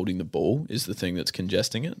calling holding the ball is the thing that's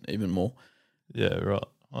congesting it even more. Yeah, right.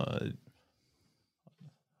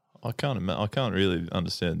 I can't really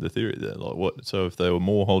understand the theory there. Like, what? So if they were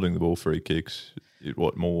more holding the ball free kicks,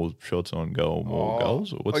 more shots on goal, more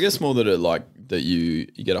goals? Or I guess more that you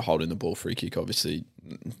get a hold in the ball free kick. Obviously,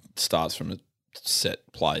 starts from a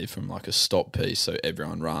set play from like a stop piece, so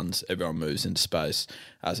everyone runs, everyone moves into space,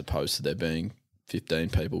 as opposed to there being 15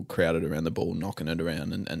 people crowded around the ball, knocking it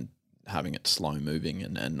around and having it slow moving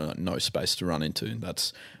and no space to run into.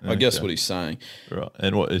 That's, I guess, what he's saying. Right.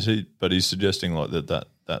 And what is he? But he's suggesting like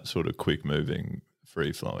that sort of quick moving,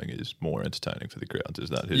 free flowing is more entertaining for the crowds. Is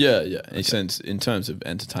that his? Yeah. Okay. He says in terms of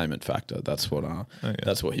entertainment factor, that's what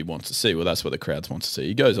that's what he wants to see. Well, that's what the crowds want to see.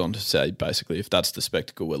 He goes on to say basically, if that's the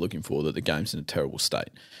spectacle we're looking for, that the game's in a terrible state.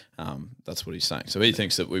 That's what he's saying. So he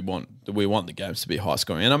thinks that we want the games to be high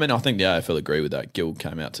scoring. And I mean, I think the AFL agree with that. Gil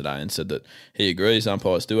came out today and said that he agrees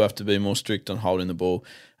umpires do have to be more strict on holding the ball.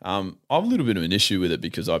 I have a little bit of an issue with it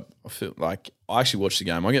because I feel like I actually watch the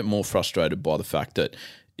game. I get more frustrated by the fact that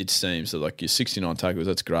it seems that like your 69 tackles,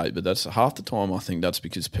 that's great, but that's half the time I think that's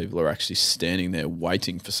because people are actually standing there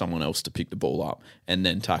waiting for someone else to pick the ball up and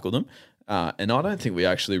then tackle them. And I don't think we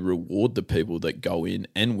actually reward the people that go in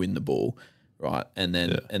and win the ball, right? And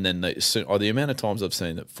then the amount of times I've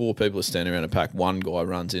seen that 4 people are standing around a pack, one guy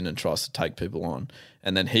runs in and tries to take people on,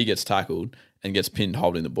 and then he gets tackled and gets pinned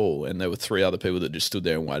holding the ball, and there were 3 other people that just stood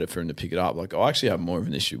there and waited for him to pick it up. Like, I actually have more of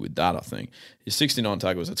an issue with that, I think. Your 69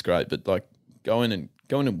 tackles, that's great, but like go in and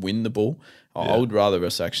win the ball. I would rather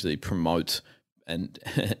us actually promote and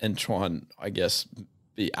try and, I guess,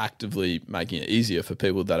 be actively making it easier for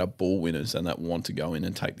people that are ball winners and that want to go in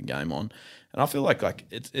and take the game on. And I feel like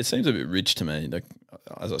it seems a bit rich to me. Like,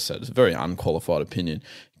 as I said, it's a very unqualified opinion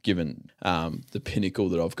given the pinnacle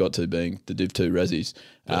that I've got to being the Div 2 Rezzies.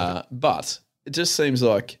 But it just seems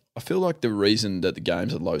like I feel like the reason that the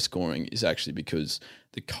games are low scoring is actually because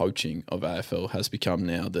the coaching of AFL has become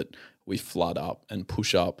now that we flood up and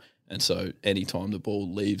push up And so anytime the ball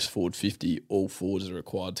leaves forward 50, all forwards are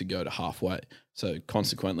required to go to halfway. So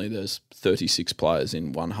consequently, there's 36 players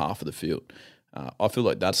in one half of the field. I feel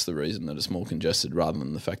like that's the reason that it's more congested rather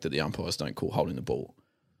than the fact that the umpires don't call holding the ball.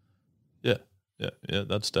 Yeah,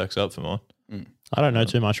 that stacks up for mine. I don't know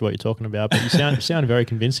too much what you're talking about, but you sound very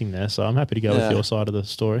convincing there, so I'm happy to go with your side of the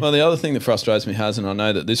story. Well, the other thing that frustrates me and I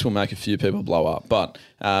know that this will make a few people blow up, but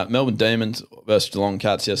Melbourne Demons versus Geelong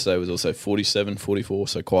Cats yesterday was also 47-44,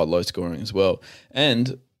 so quite low scoring as well.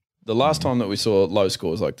 And the last time that we saw low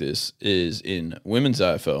scores like this is in women's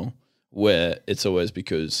AFL, where it's always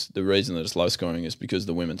because the reason that it's low scoring is because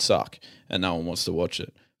the women suck and no one wants to watch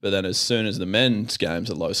it. But then as soon as the men's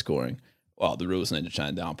games are low scoring, well, the rules need to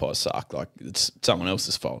change, the umpires suck, like it's someone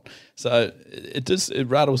else's fault. So it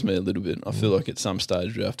rattles me a little bit. I feel like at some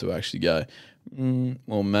stage we have to actually go,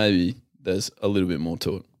 well, maybe there's a little bit more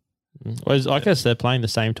to it. Well, I guess they're playing the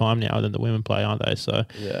same time now than the women play, aren't they? So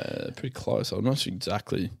yeah, pretty close. I'm not sure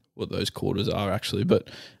exactly what those quarters are actually, but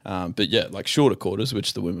yeah, like shorter quarters,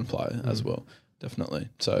 which the women play as well, definitely.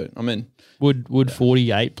 So I mean, would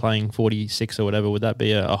 48 playing 46 or whatever, would that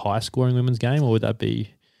be a high scoring women's game, or would that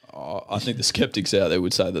be? I think the skeptics out there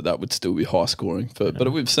would say that would still be high scoring,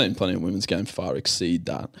 but we've seen plenty of women's games far exceed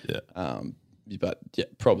that. Yeah. But yeah,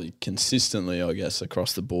 probably consistently, I guess,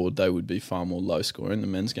 across the board, they would be far more low scoring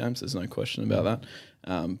than men's games. There's no question about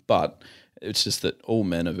that. But it's just that all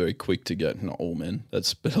men are very quick to go, not all men,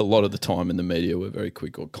 but a lot of the time in the media, we're very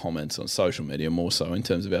quick, or comments on social media more so in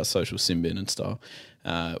terms of our social sin bin and stuff.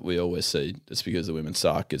 We always see it's because the women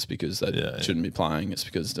suck, it's because they shouldn't be playing, it's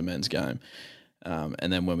because it's a men's game.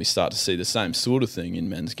 And then when we start to see the same sort of thing in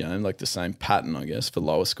men's game, like the same pattern, I guess, for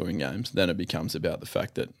lower scoring games, then it becomes about the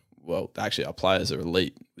fact that, well, actually our players are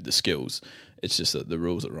elite with the skills. It's just that the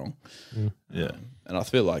rules are wrong. Yeah. And I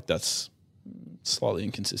feel like that's slightly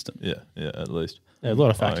inconsistent. Yeah, at least. Yeah, a lot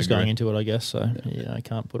of factors going into it, I guess. So, I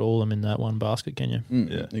can't put all of them in that one basket, can you?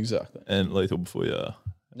 Yeah, exactly. And Lethal, before you...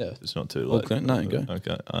 Yeah, it's not too late. Okay, no, go.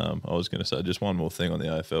 Okay. I was going to say just one more thing on the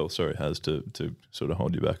AFL. Sorry, Has, to sort of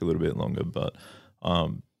hold you back a little bit longer, but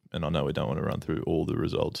and I know we don't want to run through all the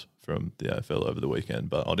results from the AFL over the weekend,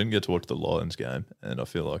 but I didn't get to watch the Lions game, and I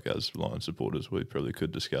feel like as Lions supporters, we probably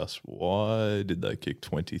could discuss why did they kick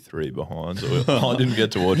 23 behinds. I didn't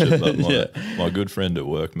get to watch it, but my good friend at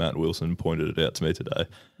work, Matt Wilson, pointed it out to me today.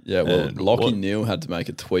 Yeah, well, Lockie Neal had to make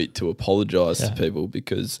a tweet to apologise to people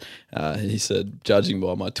because he said, judging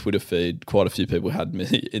by my Twitter feed, quite a few people had me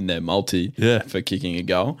in their multi for kicking a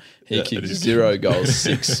goal. He kicked 0 goals,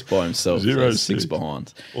 6 by himself, 6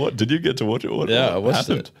 behind. What? Did you get to watch it? What I watched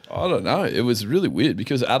happened? it. I don't know. It was really weird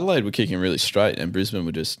because Adelaide were kicking really straight and Brisbane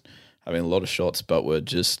were just having a lot of shots but were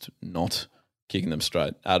just not kicking them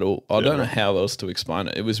straight at all. I don't know how else to explain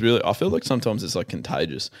it. It was really, I feel like sometimes it's like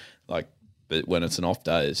contagious. Like, but when it's an off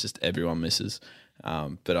day, it's just everyone misses.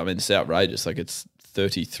 But I mean, it's outrageous. Like it's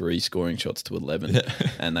 33 scoring shots to 11,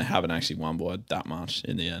 and they haven't actually won by that much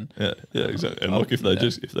in the end. Yeah, exactly. And look, if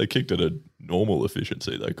they kicked at a normal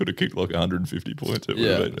efficiency, they could have kicked like 150 points. It would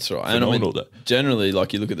have been that's right. And I mean, generally,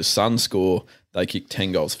 like you look at the Sun score, they kick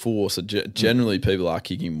 10 goals for. So generally, people are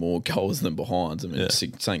kicking more goals than behinds. I mean,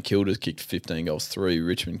 St Kilda's kicked 15 goals 3,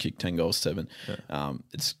 Richmond kicked 10 goals 7.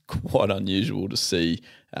 It's quite unusual to see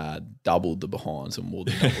double the behinds or more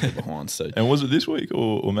than double the behinds. So, and was it this week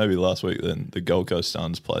or maybe last week? Then the Gold Coast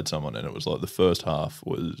Suns played someone, and it was like the first half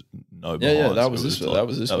was no behinds. Yeah, that was this week. That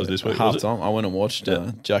was this week. Half time, I went and watched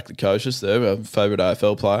Jack Lukosius there, our favourite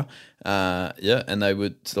AFL player. And they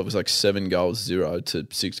would. So it was like 7 goals 0 to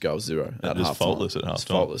 6 goals 0 at half time. Faultless at half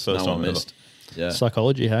time. Faultless. First no time one missed. Yeah.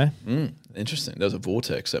 Psychology, hey? Interesting. There was a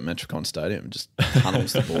vortex at Metricon Stadium. Just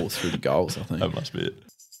tunnels the ball through the goals, I think. That must be it.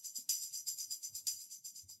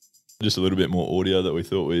 Just a little bit more audio that we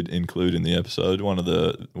thought we'd include in the episode.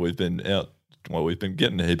 We've been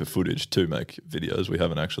getting a heap of footage to make videos. We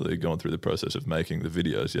haven't actually gone through the process of making the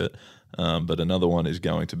videos yet. But another one is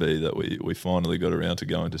going to be that we finally got around to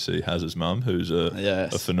going to see Haz's mum, who's a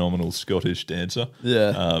phenomenal Scottish dancer.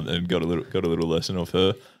 And got a little lesson off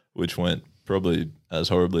her, which went probably as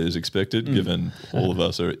horribly as expected, given all of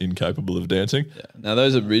us are incapable of dancing. Yeah. Now,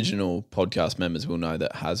 those original podcast members will know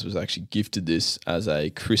that Haz was actually gifted this as a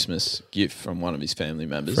Christmas gift from one of his family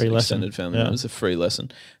members, extended family members, a free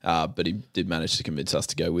lesson. But he did manage to convince us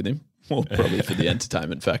to go with him. Well, probably for the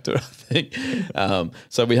entertainment factor, I think.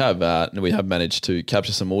 So we have managed to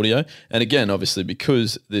capture some audio. And again, obviously,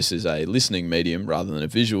 because this is a listening medium rather than a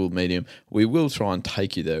visual medium, we will try and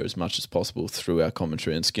take you there as much as possible through our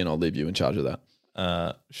commentary. And Skin, I'll leave you in charge of that.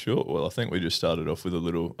 Sure. Well, I think we just started off with a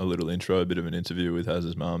little intro, a bit of an interview with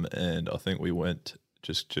Haz's mum, and I think we went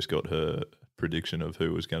just got her prediction of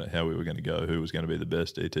how we were going to go, who was going to be the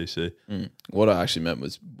best, etc. What I actually meant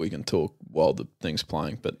was we can talk while the thing's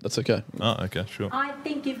playing, but that's okay. Oh, okay, sure. I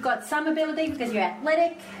think you've got some ability because you're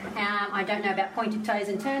athletic. I don't know about pointed toes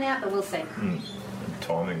and turnout, but we'll see.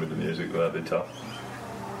 Timing with the music, will that be tough?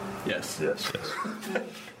 Yes.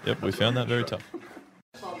 Yep, we found that very tough.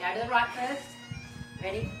 We'll go to the right first.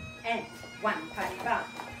 Ready? And 1, paddy bar.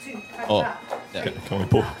 2, paddy Oh, bar.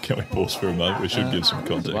 can we pause for a moment? We should give some I was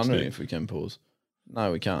context wondering here. if we can pause.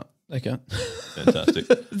 No, we can't. They can't. Fantastic.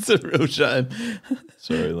 It's a real shame.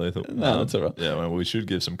 Sorry, Lethal. No, that's all right. Yeah, well, we should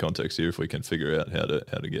give some context here if we can figure out how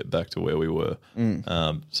to get back to where we were.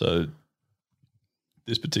 So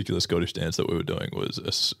this particular Scottish dance that we were doing was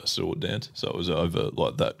a sword dance. So it was over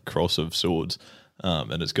like that cross of swords,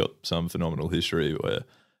 and it's got some phenomenal history where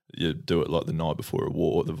you do it like the night before a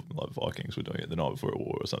war. The Vikings were doing it the night before a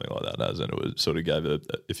war or something like that. And it was sort of gave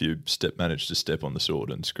if you managed to step on the sword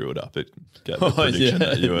and screw it up, it gave a prediction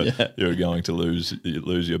that you were going to lose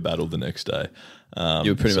your battle the next day.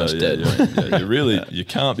 You were pretty much dead. You really you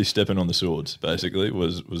can't be stepping on the swords. Basically,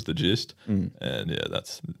 was the gist, and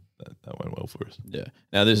that went well for us. Yeah.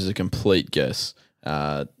 Now this is a complete guess.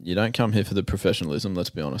 You don't come here for the professionalism. Let's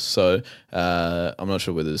be honest. So I'm not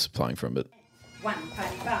sure where this is playing from, but 1,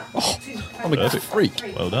 paddy bar. 2, I'm a freak.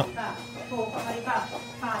 3, Well done. 4, paddy bar.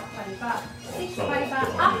 5, paddy bar. 6, paddy bar.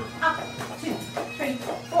 Up. 2, 3,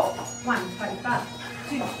 4. 1, paddy bar.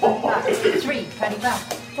 2, paddy bar. 3, paddy bar.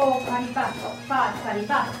 4, paddy bar. 5, paddy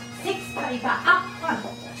bar. 6, paddy bar. Up. 1,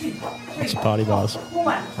 2, 3. It's party bars.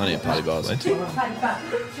 1, Plenty of party bars. 2, paddy bar.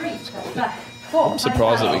 3, paddy bar. 4, I'm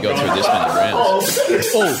surprised that we got through this many rounds.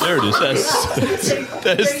 Oh, there it is.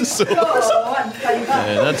 There's the sword.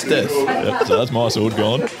 Yeah, that's death. Yep, so that's my sword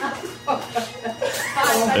gone.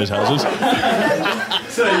 There's Hazard's.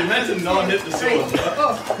 So you meant to not hit the sword.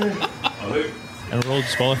 And we're all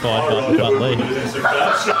disqualified but Lee.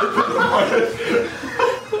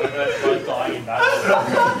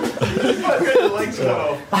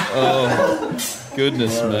 Oh,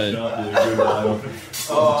 goodness me.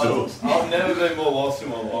 I've never been more lost in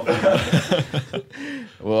my life.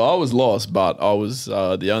 Well, I was lost, but I was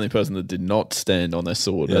the only person that did not stand on their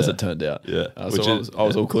sword, as it turned out. Yeah. So I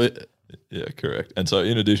was all clear. Yeah, correct. And so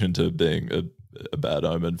in addition to being a bad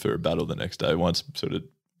omen for a battle the next day, once sort of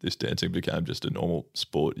this dancing became just a normal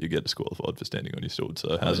sport, you get disqualified for standing on your sword.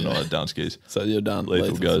 So Haz and I are done skis. So you're done.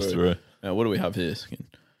 Lethal goes through. Now, what do we have here, Skin?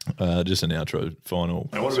 Just an outro final.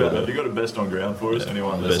 And what about, have you got a best on ground for us?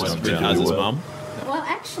 Anyone that's best on went ground. Haz's well? mum. Well,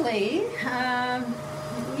 actually,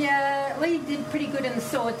 Lee did pretty good in the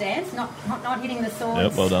sword dance, not hitting the swords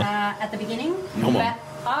Yep, well done. at the beginning. Come on.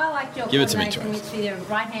 But I liked your Give it to me, coordination with the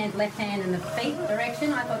right hand, left hand, and the feet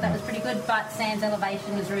direction. I thought that was pretty good, but Sam's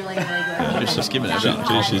elevation was really, really good. She's just giving it a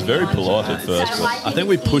shot. She's very polite at first, but I think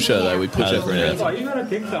we push her, though. We push her for Yeah. now. You got to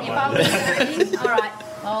pick If I was ready, all right,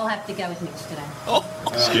 I'll have to go with Mitch today.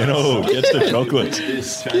 Skinner gets the chocolate.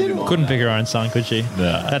 Couldn't pick her own son, could she?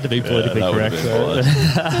 Nah. Had to be politically that would've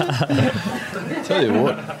correct. been Tell you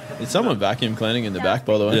what, is someone vacuum cleaning in the back,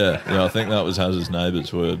 by the way? Yeah, I think that was Haz's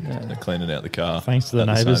neighbours were cleaning out the car. Thanks to the at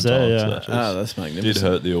neighbours same there, time, yeah. so That's did magnificent.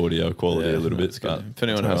 hurt the audio quality a little bit. That's good. But If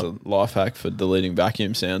anyone it's has all a life hack for deleting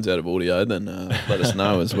vacuum sounds out of audio, then let us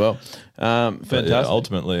know as well. But Fantastic. yeah,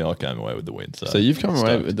 ultimately, I came away with the win. So you've come away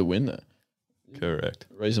stoked. with the win there. Correct.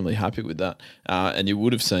 Reasonably happy with that. And you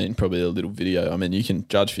would have seen probably a little video. I mean, you can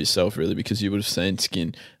judge for yourself, really, because you would have seen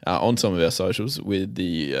Skin on some of our socials with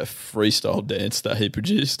the freestyle dance that he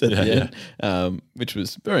produced at the end, which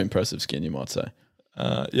was very impressive, Skin, you might say.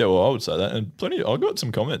 Yeah, well, I would say that. And I got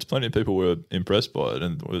some comments. Plenty of people were impressed by it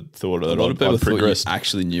and thought that A lot of people I'd thought you progressed.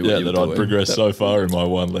 actually knew what Yeah, you were that I'd doing. progressed so far in my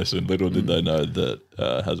one lesson. Little did they know that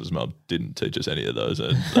Haz's mum didn't teach us any of those.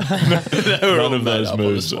 And none of those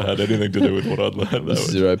moves had anything to do with what I'd learned. That was,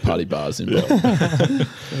 Zero party bars involved. that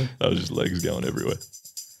was just legs going everywhere.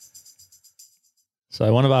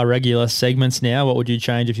 So one of our regular segments now, what would you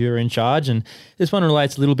change if you were in charge? And this one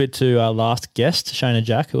relates a little bit to our last guest, Shayna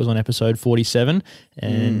Jack, who was on episode 47.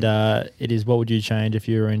 And it is, what would you change if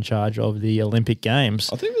you were in charge of the Olympic Games?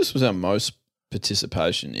 I think this was our most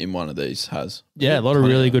participation in one of these has. Yeah, a lot of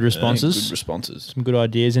really good responses. Good responses. Some good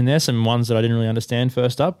ideas in there, some ones that I didn't really understand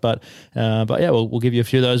first up. But yeah, we'll give you a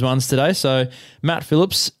few of those ones today. So Matt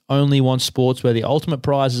Phillips only wants sports where the ultimate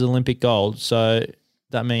prize is Olympic gold. So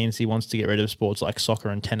that means he wants to get rid of sports like soccer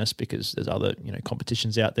and tennis because there's other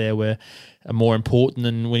competitions out there where are more important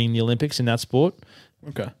than winning the Olympics in that sport.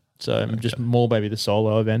 Okay. So just more maybe the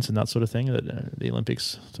solo events and that sort of thing that the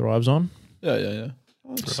Olympics thrives on. Yeah.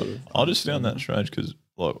 I just found that strange because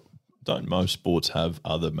don't most sports have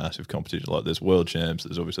other massive competitions? Like there's world champs,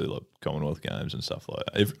 there's obviously like Commonwealth Games and stuff like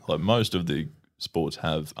that. Like most of the sports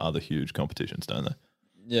have other huge competitions, don't they?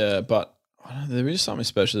 Yeah, but I don't know, there is something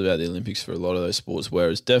special about the Olympics for a lot of those sports,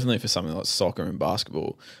 whereas definitely for something like soccer and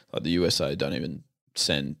basketball, like the USA don't even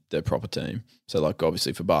send their proper team. So like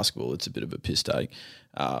obviously for basketball, it's a bit of a piss take.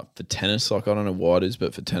 For tennis, like I don't know why it is,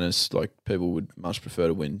 but for tennis, like people would much prefer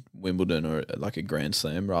to win Wimbledon or like a Grand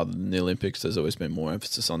Slam rather than the Olympics. There's always been more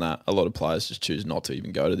emphasis on that. A lot of players just choose not to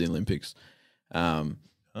even go to the Olympics.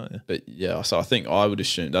 But yeah, so I think I would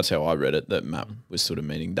assume that's how I read it, that Matt was sort of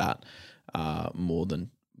meaning that more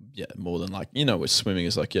than like, with swimming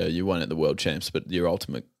is like, you won at the world champs, but your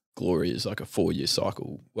ultimate glory is like a 4-year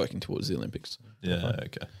cycle working towards the Olympics. Yeah,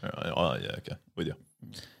 okay. All right. Oh, yeah, okay. With you.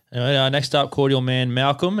 Anyway, next up, cordial man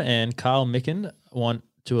Malcolm and Carl Micken want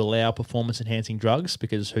to allow performance-enhancing drugs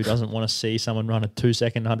because who doesn't want to see someone run a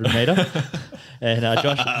 2-second 100-meter? And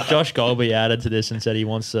Josh Golby added to this and said he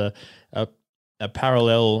wants a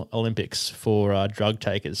parallel Olympics for drug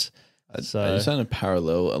takers. So, are you saying a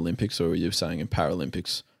parallel Olympics or are you saying a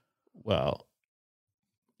Paralympics? Well,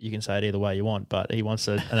 you can say it either way you want, but he wants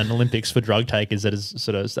an Olympics for drug takers that is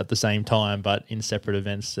sort of at the same time, but in separate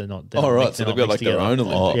events. They're not. Oh, right. So they've got like their own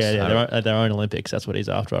Olympics. Yeah, their own Olympics. That's what he's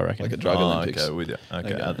after, I reckon. Like a drug Olympics. Okay, with you.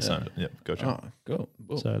 Okay, at the same. Yeah, gotcha. Oh,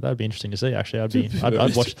 cool. So that'd be interesting to see. Actually,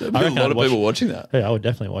 I'd watch. There'd be a lot of people watching that. Yeah, I would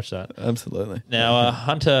definitely watch that. Absolutely. Now,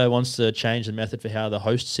 Hunter wants to change the method for how the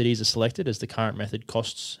host cities are selected, as the current method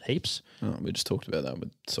costs heaps. Oh, we just talked about that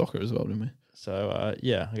with soccer as well, didn't we? So, I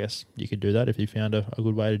guess you could do that if you found a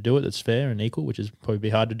good way to do it that's fair and equal, which is probably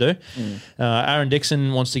be hard to do. Aaron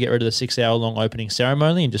Dixon wants to get rid of the 6-hour-long opening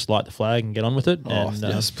ceremony and just light the flag and get on with it.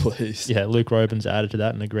 Yes, please. Yeah, Luke Robins added to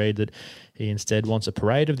that and agreed that he instead wants a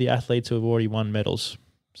parade of the athletes who have already won medals.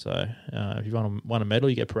 So, if you've won a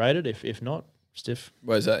medal, you get paraded. If not, stiff.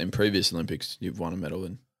 Well, is that in previous Olympics you've won a medal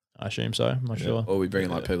in? I assume so. I'm not sure. Or we bring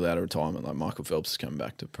like people out of retirement, like Michael Phelps is coming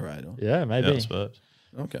back to parade. Or... Yeah, maybe. Yeah, I suppose.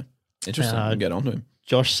 Okay. Interesting. We'll get on to him.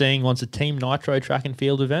 Josh Singh wants a Team Nitro track and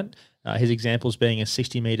field event. His examples being a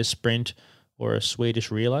 60-metre sprint or a Swedish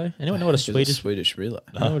relay. Anyone know what a Swedish relay?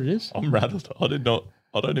 Know what it is? I'm rattled. I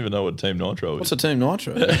don't even know what Team Nitro is. What's a Team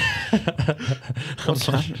Nitro? I'll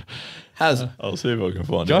see if I can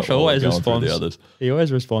find Josh out. Always responds. The others. He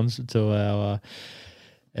always responds to our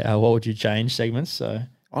what would you change segments. So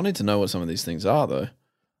I need to know what some of these things are, though.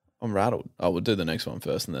 I'm rattled. We'll do the next one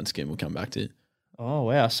first, and then Skim will come back to you. Oh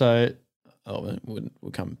wow! So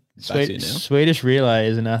we'll come back to you now. Swedish relay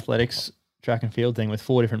is an athletics track and field thing with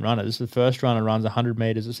 4 different runners. The first runner runs 100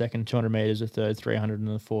 meters, the second 200 meters, the third 300, and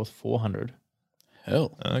the fourth 400.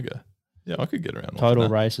 Hell, okay. Yeah, I could get around. Total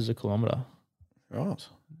race is a kilometre. Right.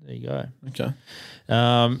 There you go. Okay.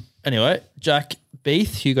 Anyway, Jack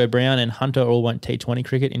Beath, Hugo Brown, and Hunter all want T20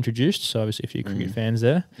 cricket introduced. So obviously a few cricket fans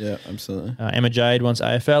there. Yeah, absolutely. Emma Jade wants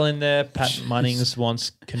AFL in there. Pat Munnings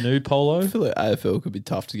wants canoe polo. I feel like AFL could be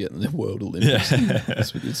tough to get in the World Olympics. Yeah.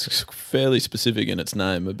 It's fairly specific in its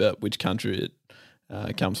name about which country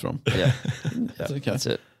it comes from. Yeah, that's okay. That's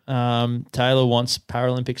it. Taylor wants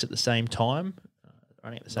Paralympics at the same time.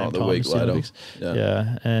 Running at the same time. The week later.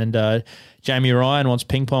 Yeah. And Jamie Ryan wants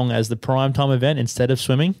ping pong as the prime time event instead of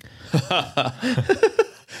swimming.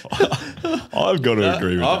 I've got to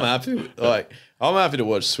agree with that. I'm happy to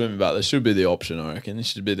watch swimming, but there should be the option, I reckon. There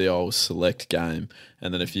should be the old select game.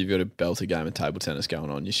 And then if you've got a belter game of table tennis going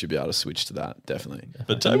on, you should be able to switch to that, definitely.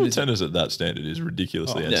 But table tennis at that standard is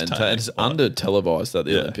ridiculously entertaining. And it's under televised at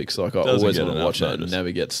the Olympics. Like I always want to watch it. It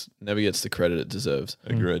never gets the credit it deserves.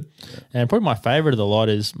 Agreed. Yeah. And probably my favourite of the lot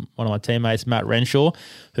is one of my teammates, Matt Renshaw,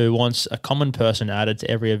 who wants a common person added to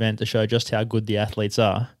every event to show just how good the athletes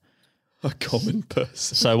are. A common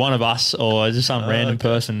person. So one of us, or just some random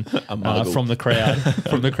person from the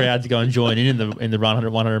crowd to go and join in the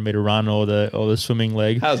 100 meter run or the swimming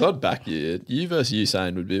leg. I'd back you. You versus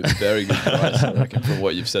Usain would be a very good price, I reckon, from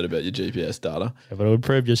what you've said about your GPS data. Yeah, but it would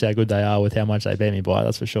prove just how good they are with how much they beat me by.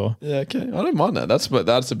 That's for sure. Yeah, okay. I don't mind that. That's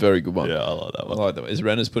a very good one. Yeah, I like that one. I like that one. Is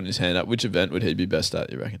Renner's putting his hand up? Which event would he be best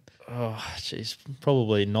at, you reckon? Oh, jeez.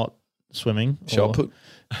 Probably not swimming. Shot put?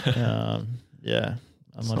 Yeah.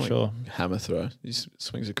 I'm not sure. Hammer throw. He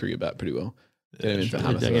swings a cricket bat pretty well. Yeah, for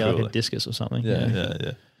hammer throw. Yeah, like a discus or something.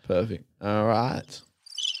 Yeah. Perfect. All right.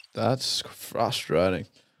 That's frustrating.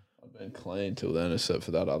 I've been clean till then, except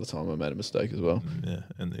for that other time I made a mistake as well. Yeah,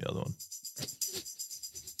 and the other one.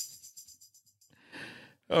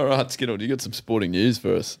 All right, Skinner, you got some sporting news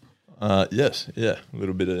for us? Yes, yeah, a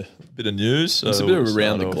little bit of news. It's a bit of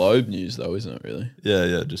around the globe news, though, isn't it? Really?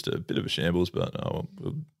 Yeah, just a bit of a shambles, but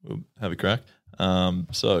we'll have a crack.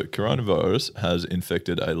 So coronavirus has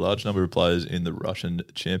infected a large number of players in the Russian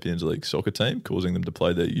Champions League soccer team, causing them to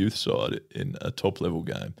play their youth side in a top-level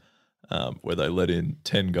game where they let in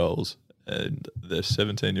 10 goals. And their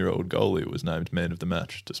 17-year-old goalie was named man of the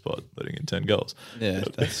match despite letting in 10 goals. Yeah,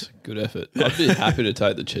 that's good effort. I'd be happy to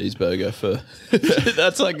take the cheeseburger for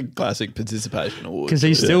that's like a classic participation award. Because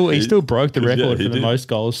he still broke the record for the most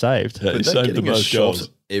goals saved. Yeah, he saved the most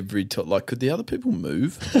goals every time. Like, could the other people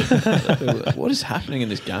move? What is happening in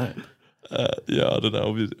this game? Yeah, I don't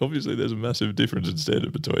know. Obviously, there's a massive difference in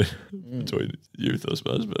standard between youth, I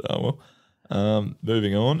suppose. But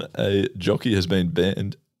moving on, a jockey has been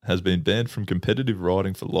banned from competitive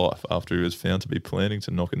riding for life after he was found to be planning to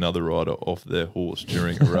knock another rider off their horse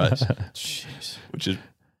during a race. Jeez.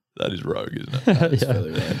 That is rogue, isn't it? That's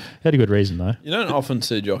fairly rogue. He had a good reason, though. You don't often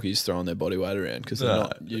see jockeys throwing their body weight around because they're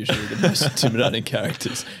not usually the most intimidating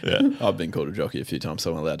characters. Yeah. I've been called a jockey a few times,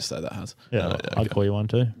 so I'm allowed to say that, Haz. Yeah, I'd call you one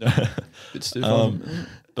too. Bit stiff.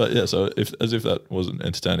 But yeah, so as if that wasn't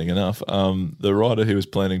entertaining enough, the rider he was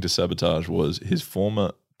planning to sabotage was his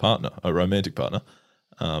former partner, a romantic partner,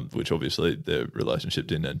 which obviously their relationship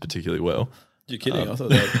didn't end particularly well. You're kidding. I thought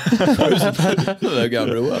they were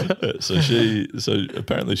going real well. So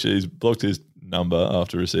apparently she's blocked his number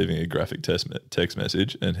after receiving a graphic text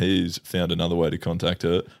message, and he's found another way to contact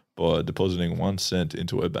her by depositing 1 cent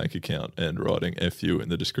into her bank account and writing "FU" in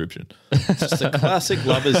the description. Just a classic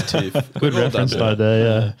lovers tiff. Good reference though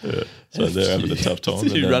there, yeah. So they're having a tough time.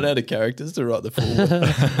 Did you run out of characters to write the full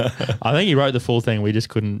one? I think he wrote the full thing. We just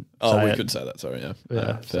couldn't couldn't say that. Sorry, yeah.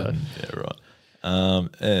 Yeah, right.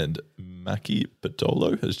 And Maki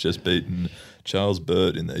Pitolo has just beaten Charles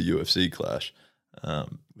Bird in their UFC clash,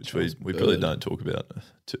 which we probably don't talk about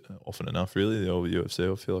often enough, really, the old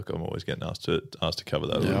UFC. I feel like I'm always getting asked to cover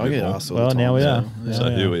that a little bit more. Well, now we are. So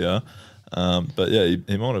here we are. But yeah,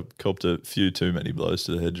 he might have copped a few too many blows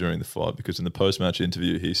to the head during the fight, because in the post-match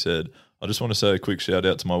interview he said, "I just want to say a quick shout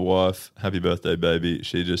out to my wife. Happy birthday, baby.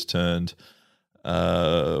 She just turned...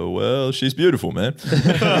 well, she's beautiful, man."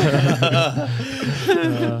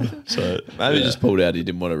 So maybe he just pulled out. He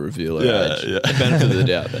didn't want to reveal her age. Yeah. Benefit of the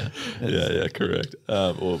doubt there. Yeah, correct.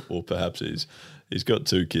 Or perhaps he's got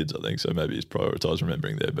 2 kids, I think, so maybe he's prioritised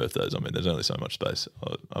remembering their birthdays. I mean, there's only so much space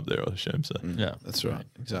up there, I assume. So yeah, that's right,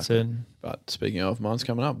 exactly. But speaking of, mine's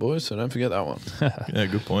coming up, boys, so don't forget that one. Yeah,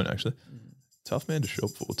 good point, actually. Tough man to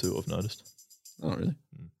shop for too, I've noticed. Not really.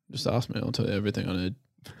 Just ask me, I'll tell you everything I need.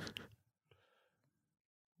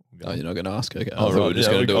 Oh, you're not going to ask? Okay. Oh, right. We're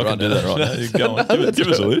just going to do it right now. That right now. You go on. Give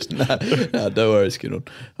us a list. No, don't worry, Skidon.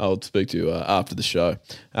 I'll speak to you after the show.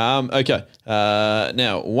 Okay.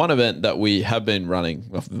 Now, one event that we have been running,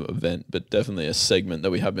 not an event, but definitely a segment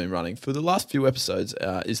that we have been running for the last few episodes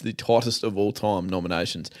is the tightest of all time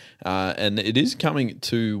nominations. And it is coming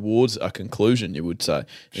towards a conclusion, you would say.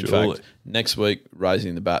 In fact, next week,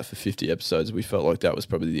 raising the bat for 50 episodes, we felt like that was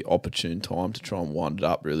probably the opportune time to try and wind it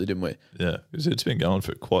up, really, didn't we? Yeah, because it's been going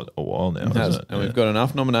for quite a while now, hasn't it? And we've got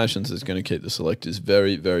enough nominations that's going to keep the selectors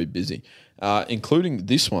very, very busy, including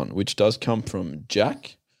this one, which does come from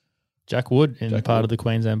Jack Wood, part of the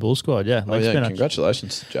Queensland Bull squad. Yeah,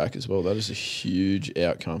 congratulations to Jack as well. That is a huge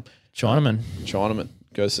outcome. Chinaman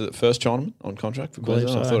goes to the first Chinaman on contract for Queensland.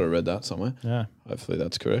 So. I thought I read that somewhere. Yeah, hopefully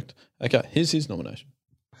that's correct. Okay, here's his nomination.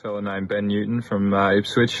 Fellow named Ben Newton from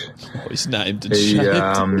Ipswich. He's named and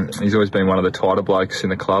he's always been one of the tighter blokes in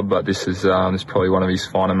the club, but this is probably one of his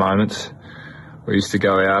finer moments. We used to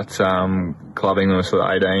go out clubbing when we were sort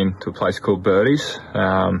of 18 to a place called Birdies.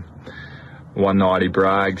 One night he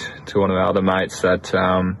bragged to one of our other mates that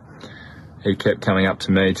he kept coming up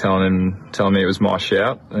to me telling me it was my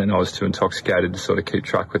shout, and I was too intoxicated to sort of keep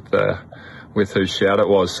track with whose shout it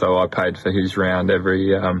was, so I paid for his round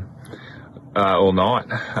every all night.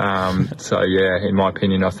 So yeah, in my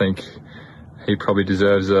opinion, I think he probably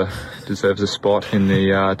deserves a spot in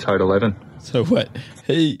the Tote 11. So wait,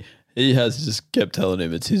 he has just kept telling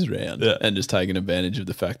him it's his round and just taking advantage of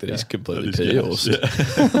the fact that he's completely pissed. Yeah.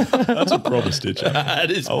 That's a proper stitch up.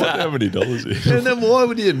 That is I wonder how many dollars he is. And then why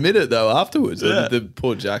would he admit it though afterwards? Yeah. The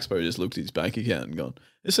poor Jack's probably just looked at his bank account and gone,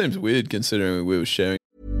 "This seems weird considering we were sharing."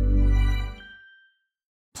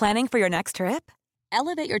 Planning for your next trip?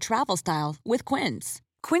 Elevate your travel style with Quince.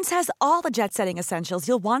 Quince has all the jet-setting essentials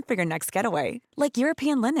you'll want for your next getaway, like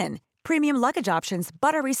European linen, premium luggage options,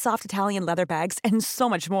 buttery soft Italian leather bags, and so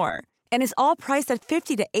much more. And is all priced at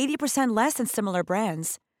 50 to 80% less than similar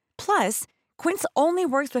brands. Plus, Quince only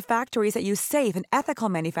works with factories that use safe and ethical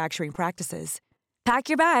manufacturing practices. Pack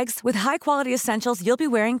your bags with high-quality essentials you'll be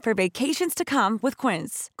wearing for vacations to come with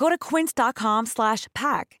Quince. Go to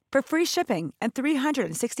quince.com/pack for free shipping and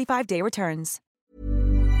 365-day returns.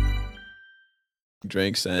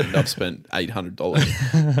 drinks and I've spent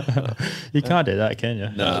 $800. You can't do that, can you?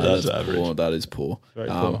 No, that's poor. That is poor. Very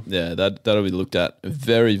poor. Yeah, that'll be looked at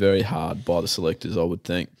very, very hard by the selectors, I would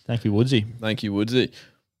think. Thank you, Woodsy. Thank you, Woodsy.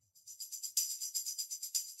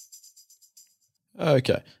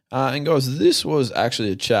 Okay. And guys, this was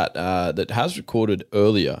actually a chat that has recorded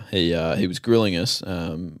earlier. He was grilling us.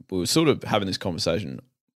 We were sort of having this conversation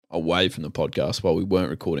away from the podcast while we weren't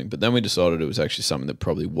recording, but then we decided it was actually something that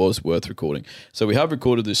probably was worth recording. So we have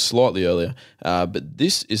recorded this slightly earlier, but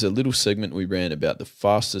this is a little segment we ran about the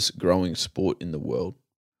fastest growing sport in the world.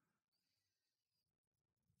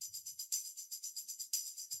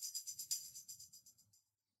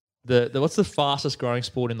 What's the fastest growing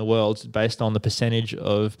sport in the world based on the percentage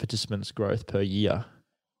of participants' growth per year?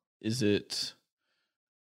 Is it?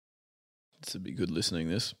 It's a be good listening.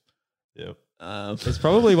 This. Yep. It's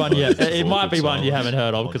probably one. Yeah, it might be one you haven't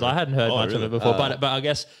heard of because I hadn't heard much of it before. But I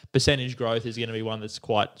guess percentage growth is going to be one that's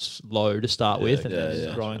quite slow to start with, and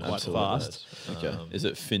it's growing quite fast. Okay. Is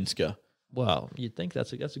it Finska? Well, you'd think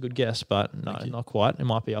that's a good guess, but no, not quite. It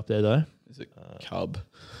might be up there though. Is it Cub?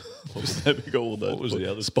 What was the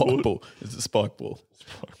other spike sport? ball? Is it spike ball?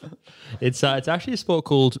 It's actually a sport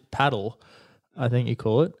called paddle. I think you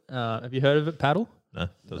call it. Have you heard of it? Paddle? No,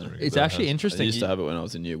 doesn't ring a It's bell. actually interesting. I used to have it when I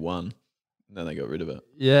was in year 1. Then they got rid of it.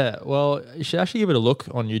 Yeah, well, you should actually give it a look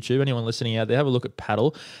on YouTube. Anyone listening out there, have a look at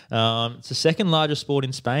paddle. It's the second largest sport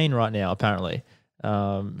in Spain right now, apparently.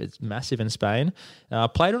 It's massive in Spain.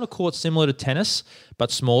 Played on a court similar to tennis,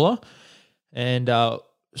 but smaller. And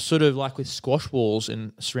sort of like with squash balls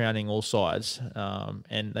and surrounding all sides.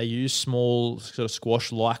 And they use small sort of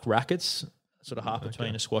squash-like rackets, sort of half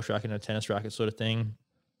between a squash racket and a tennis racket sort of thing.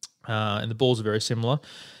 And the balls are very similar.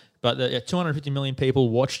 But 250 million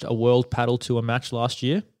people watched a World Paddle Tour match last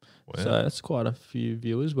year. Wow. So that's quite a few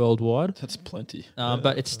viewers worldwide. That's plenty.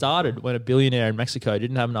 But it started when a billionaire in Mexico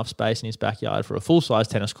didn't have enough space in his backyard for a full-size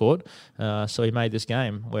tennis court. So he made this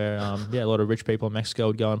game where a lot of rich people in Mexico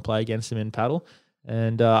would go and play against him in paddle.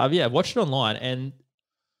 And I've watched it online, and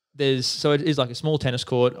it is like a small tennis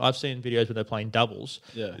court. I've seen videos where they're playing doubles.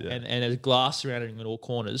 Yeah. And there's glass surrounding it in all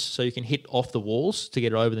corners, so you can hit off the walls to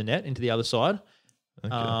get it over the net into the other side.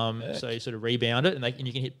 Okay. So you sort of rebound it, and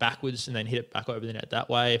you can hit backwards and then hit it back over the net that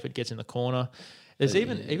way if it gets in the corner. There's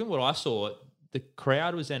even what I saw, the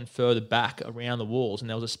crowd was then further back around the walls, and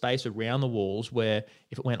there was a space around the walls where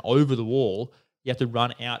if it went over the wall, you have to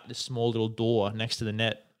run out this small little door next to the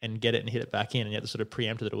net and get it and hit it back in, and you have to sort of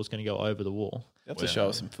preempt that it was going to go over the wall. You have to show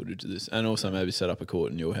us some footage of this, and also maybe set up a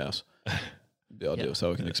court in your house. Be ideal, so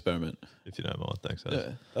we can experiment. If you don't mind, thanks.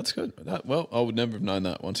 Yeah, that's good. I would never have known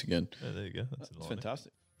that once again. Yeah, there you go. That's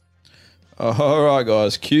fantastic. All right,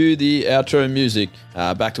 guys, cue the outro music.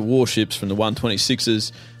 Back to Warships from the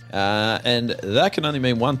 126ers. And that can only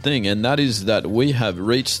mean one thing, and that is that we have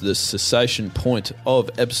reached the cessation point of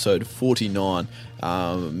episode 49.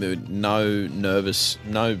 No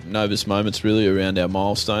nervous moments really around our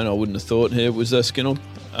milestone. I wouldn't have thought. Here was there, Skinnell?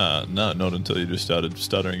 No, not until you just started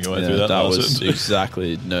stuttering your way through that. That was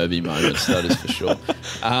exactly nervy moments, that is for sure.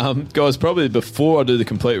 Guys, probably before I do the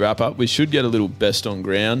complete wrap-up, we should get a little best on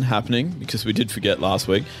ground happening because we did forget last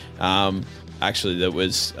week. Actually, there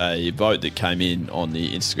was a vote that came in on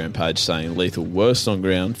the Instagram page saying Lethal worst on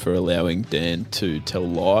ground for allowing Dan to tell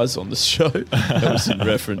lies on the show. That was in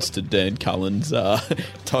reference to Dan Cullen's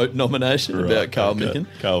tote nomination about Carl Micken.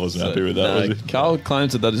 Carl wasn't happy with that, was he? Carl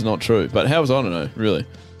claims that is not true. But how was I to know, really?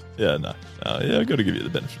 Yeah, no. I've got to give you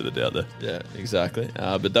the benefit of the doubt there. Yeah, exactly.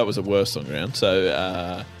 But that was a worst on ground.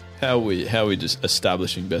 So how are we just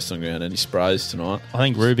establishing best on ground? Any sprays tonight? I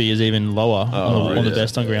think Ruby is even lower on the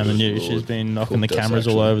best on ground than you. She's been knocking the cameras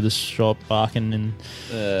all over the shop, barking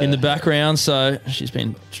in the background. So she's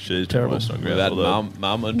terrible. Best on ground. We've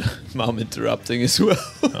had mum interrupting as well.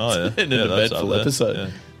 Oh yeah, in an eventful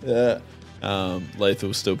episode. Yeah.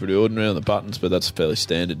 Lethal's still pretty ordinary on the buttons, but that's fairly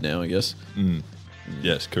standard now, I guess.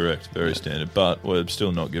 Yes, correct. Very standard. But we're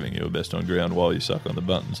still not giving you a best on ground while you suck on the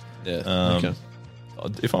buttons. Yeah. Okay.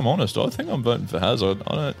 If I'm honest, I think I'm voting for Haz.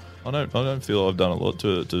 I don't feel I've done a lot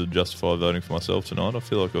to justify voting for myself tonight. I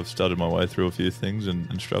feel like I've stuttered my way through a few things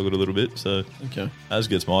and struggled a little bit. So Haz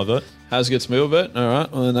gets my vote. Haz gets me a vote. All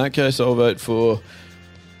right. Well, in that case, I'll vote for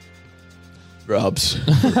Rubs.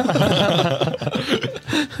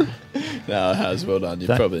 No, it has. Well done.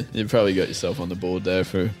 You've probably got yourself on the board there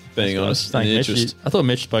for being honest. Thank Mitch. I thought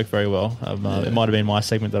Mitch spoke very well. It might have been my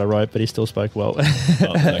segment that I wrote, but he still spoke well.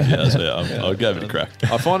 Thank you. I gave it a crack.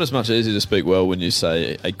 I find it's much easier to speak well when you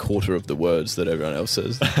say a quarter of the words that everyone else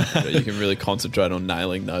says. You can really concentrate on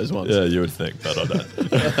nailing those ones. Yeah, you would think, but I don't.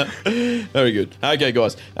 Very good. Okay,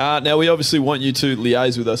 guys. Now, we obviously want you to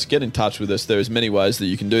liaise with us, get in touch with us. There's many ways that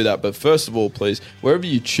you can do that. But first of all, please, wherever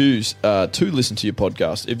you choose to listen to your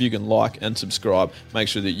podcast, if you can like and subscribe, make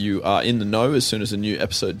sure that you are in the know as soon as a new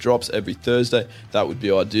episode drops every Thursday. That would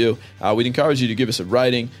be ideal. We'd encourage you to give us a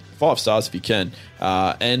rating, 5 stars if you can,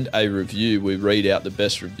 and a review. We read out the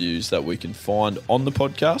best reviews that we can find on the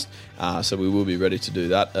podcast, so we will be ready to do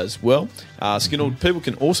that as well. Skinner, people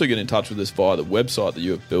can also get in touch with us via the website that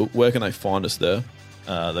you have built. Where can they find us there?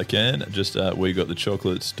 They can just at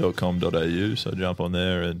wegotthechocolates.com.au. So jump on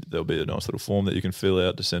there and there'll be a nice little form that you can fill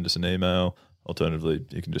out to send us an email. Alternatively,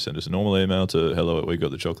 you can just send us a normal email to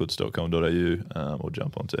hello@wegotthechocolates.com.au, or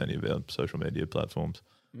jump onto any of our social media platforms.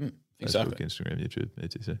 Exactly. Facebook, Instagram, YouTube,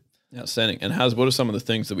 etc. Outstanding. And what are some of the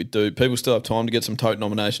things that we do? People still have time to get some tote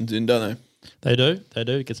nominations in, don't they? They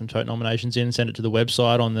do. Get some tote nominations in. Send it to the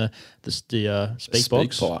website on the speak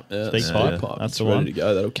box. Speak pipe. That's the ready one. to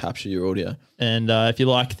go. That'll capture your audio. And if you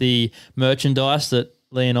like the merchandise that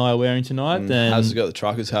Lee and I are wearing tonight, then has got the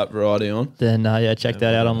truckers hat variety on. Then check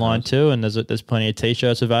that out online too. And there's plenty of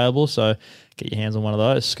t-shirts available. So get your hands on one of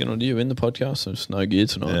those. Skinner, do you win the podcast? There's no gear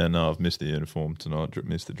tonight. Yeah, no, I've missed the uniform tonight.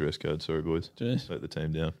 Missed the dress code. Sorry, boys. Jeez. Let the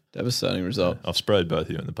team down. Devastating result. Yeah, I've sprayed both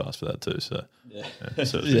of you in the past for that too. So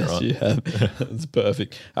yes, you have. That's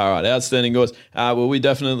perfect. All right, outstanding, guys. Well, we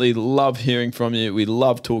definitely love hearing from you. We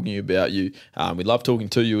love talking about you. We love talking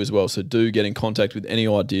to you as well. So do get in contact with any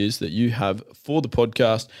ideas that you have for the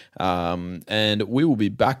podcast, and we will be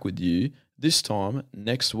back with you this time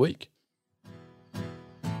next week.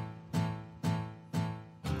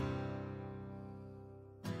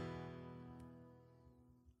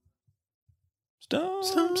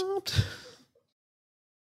 Stop.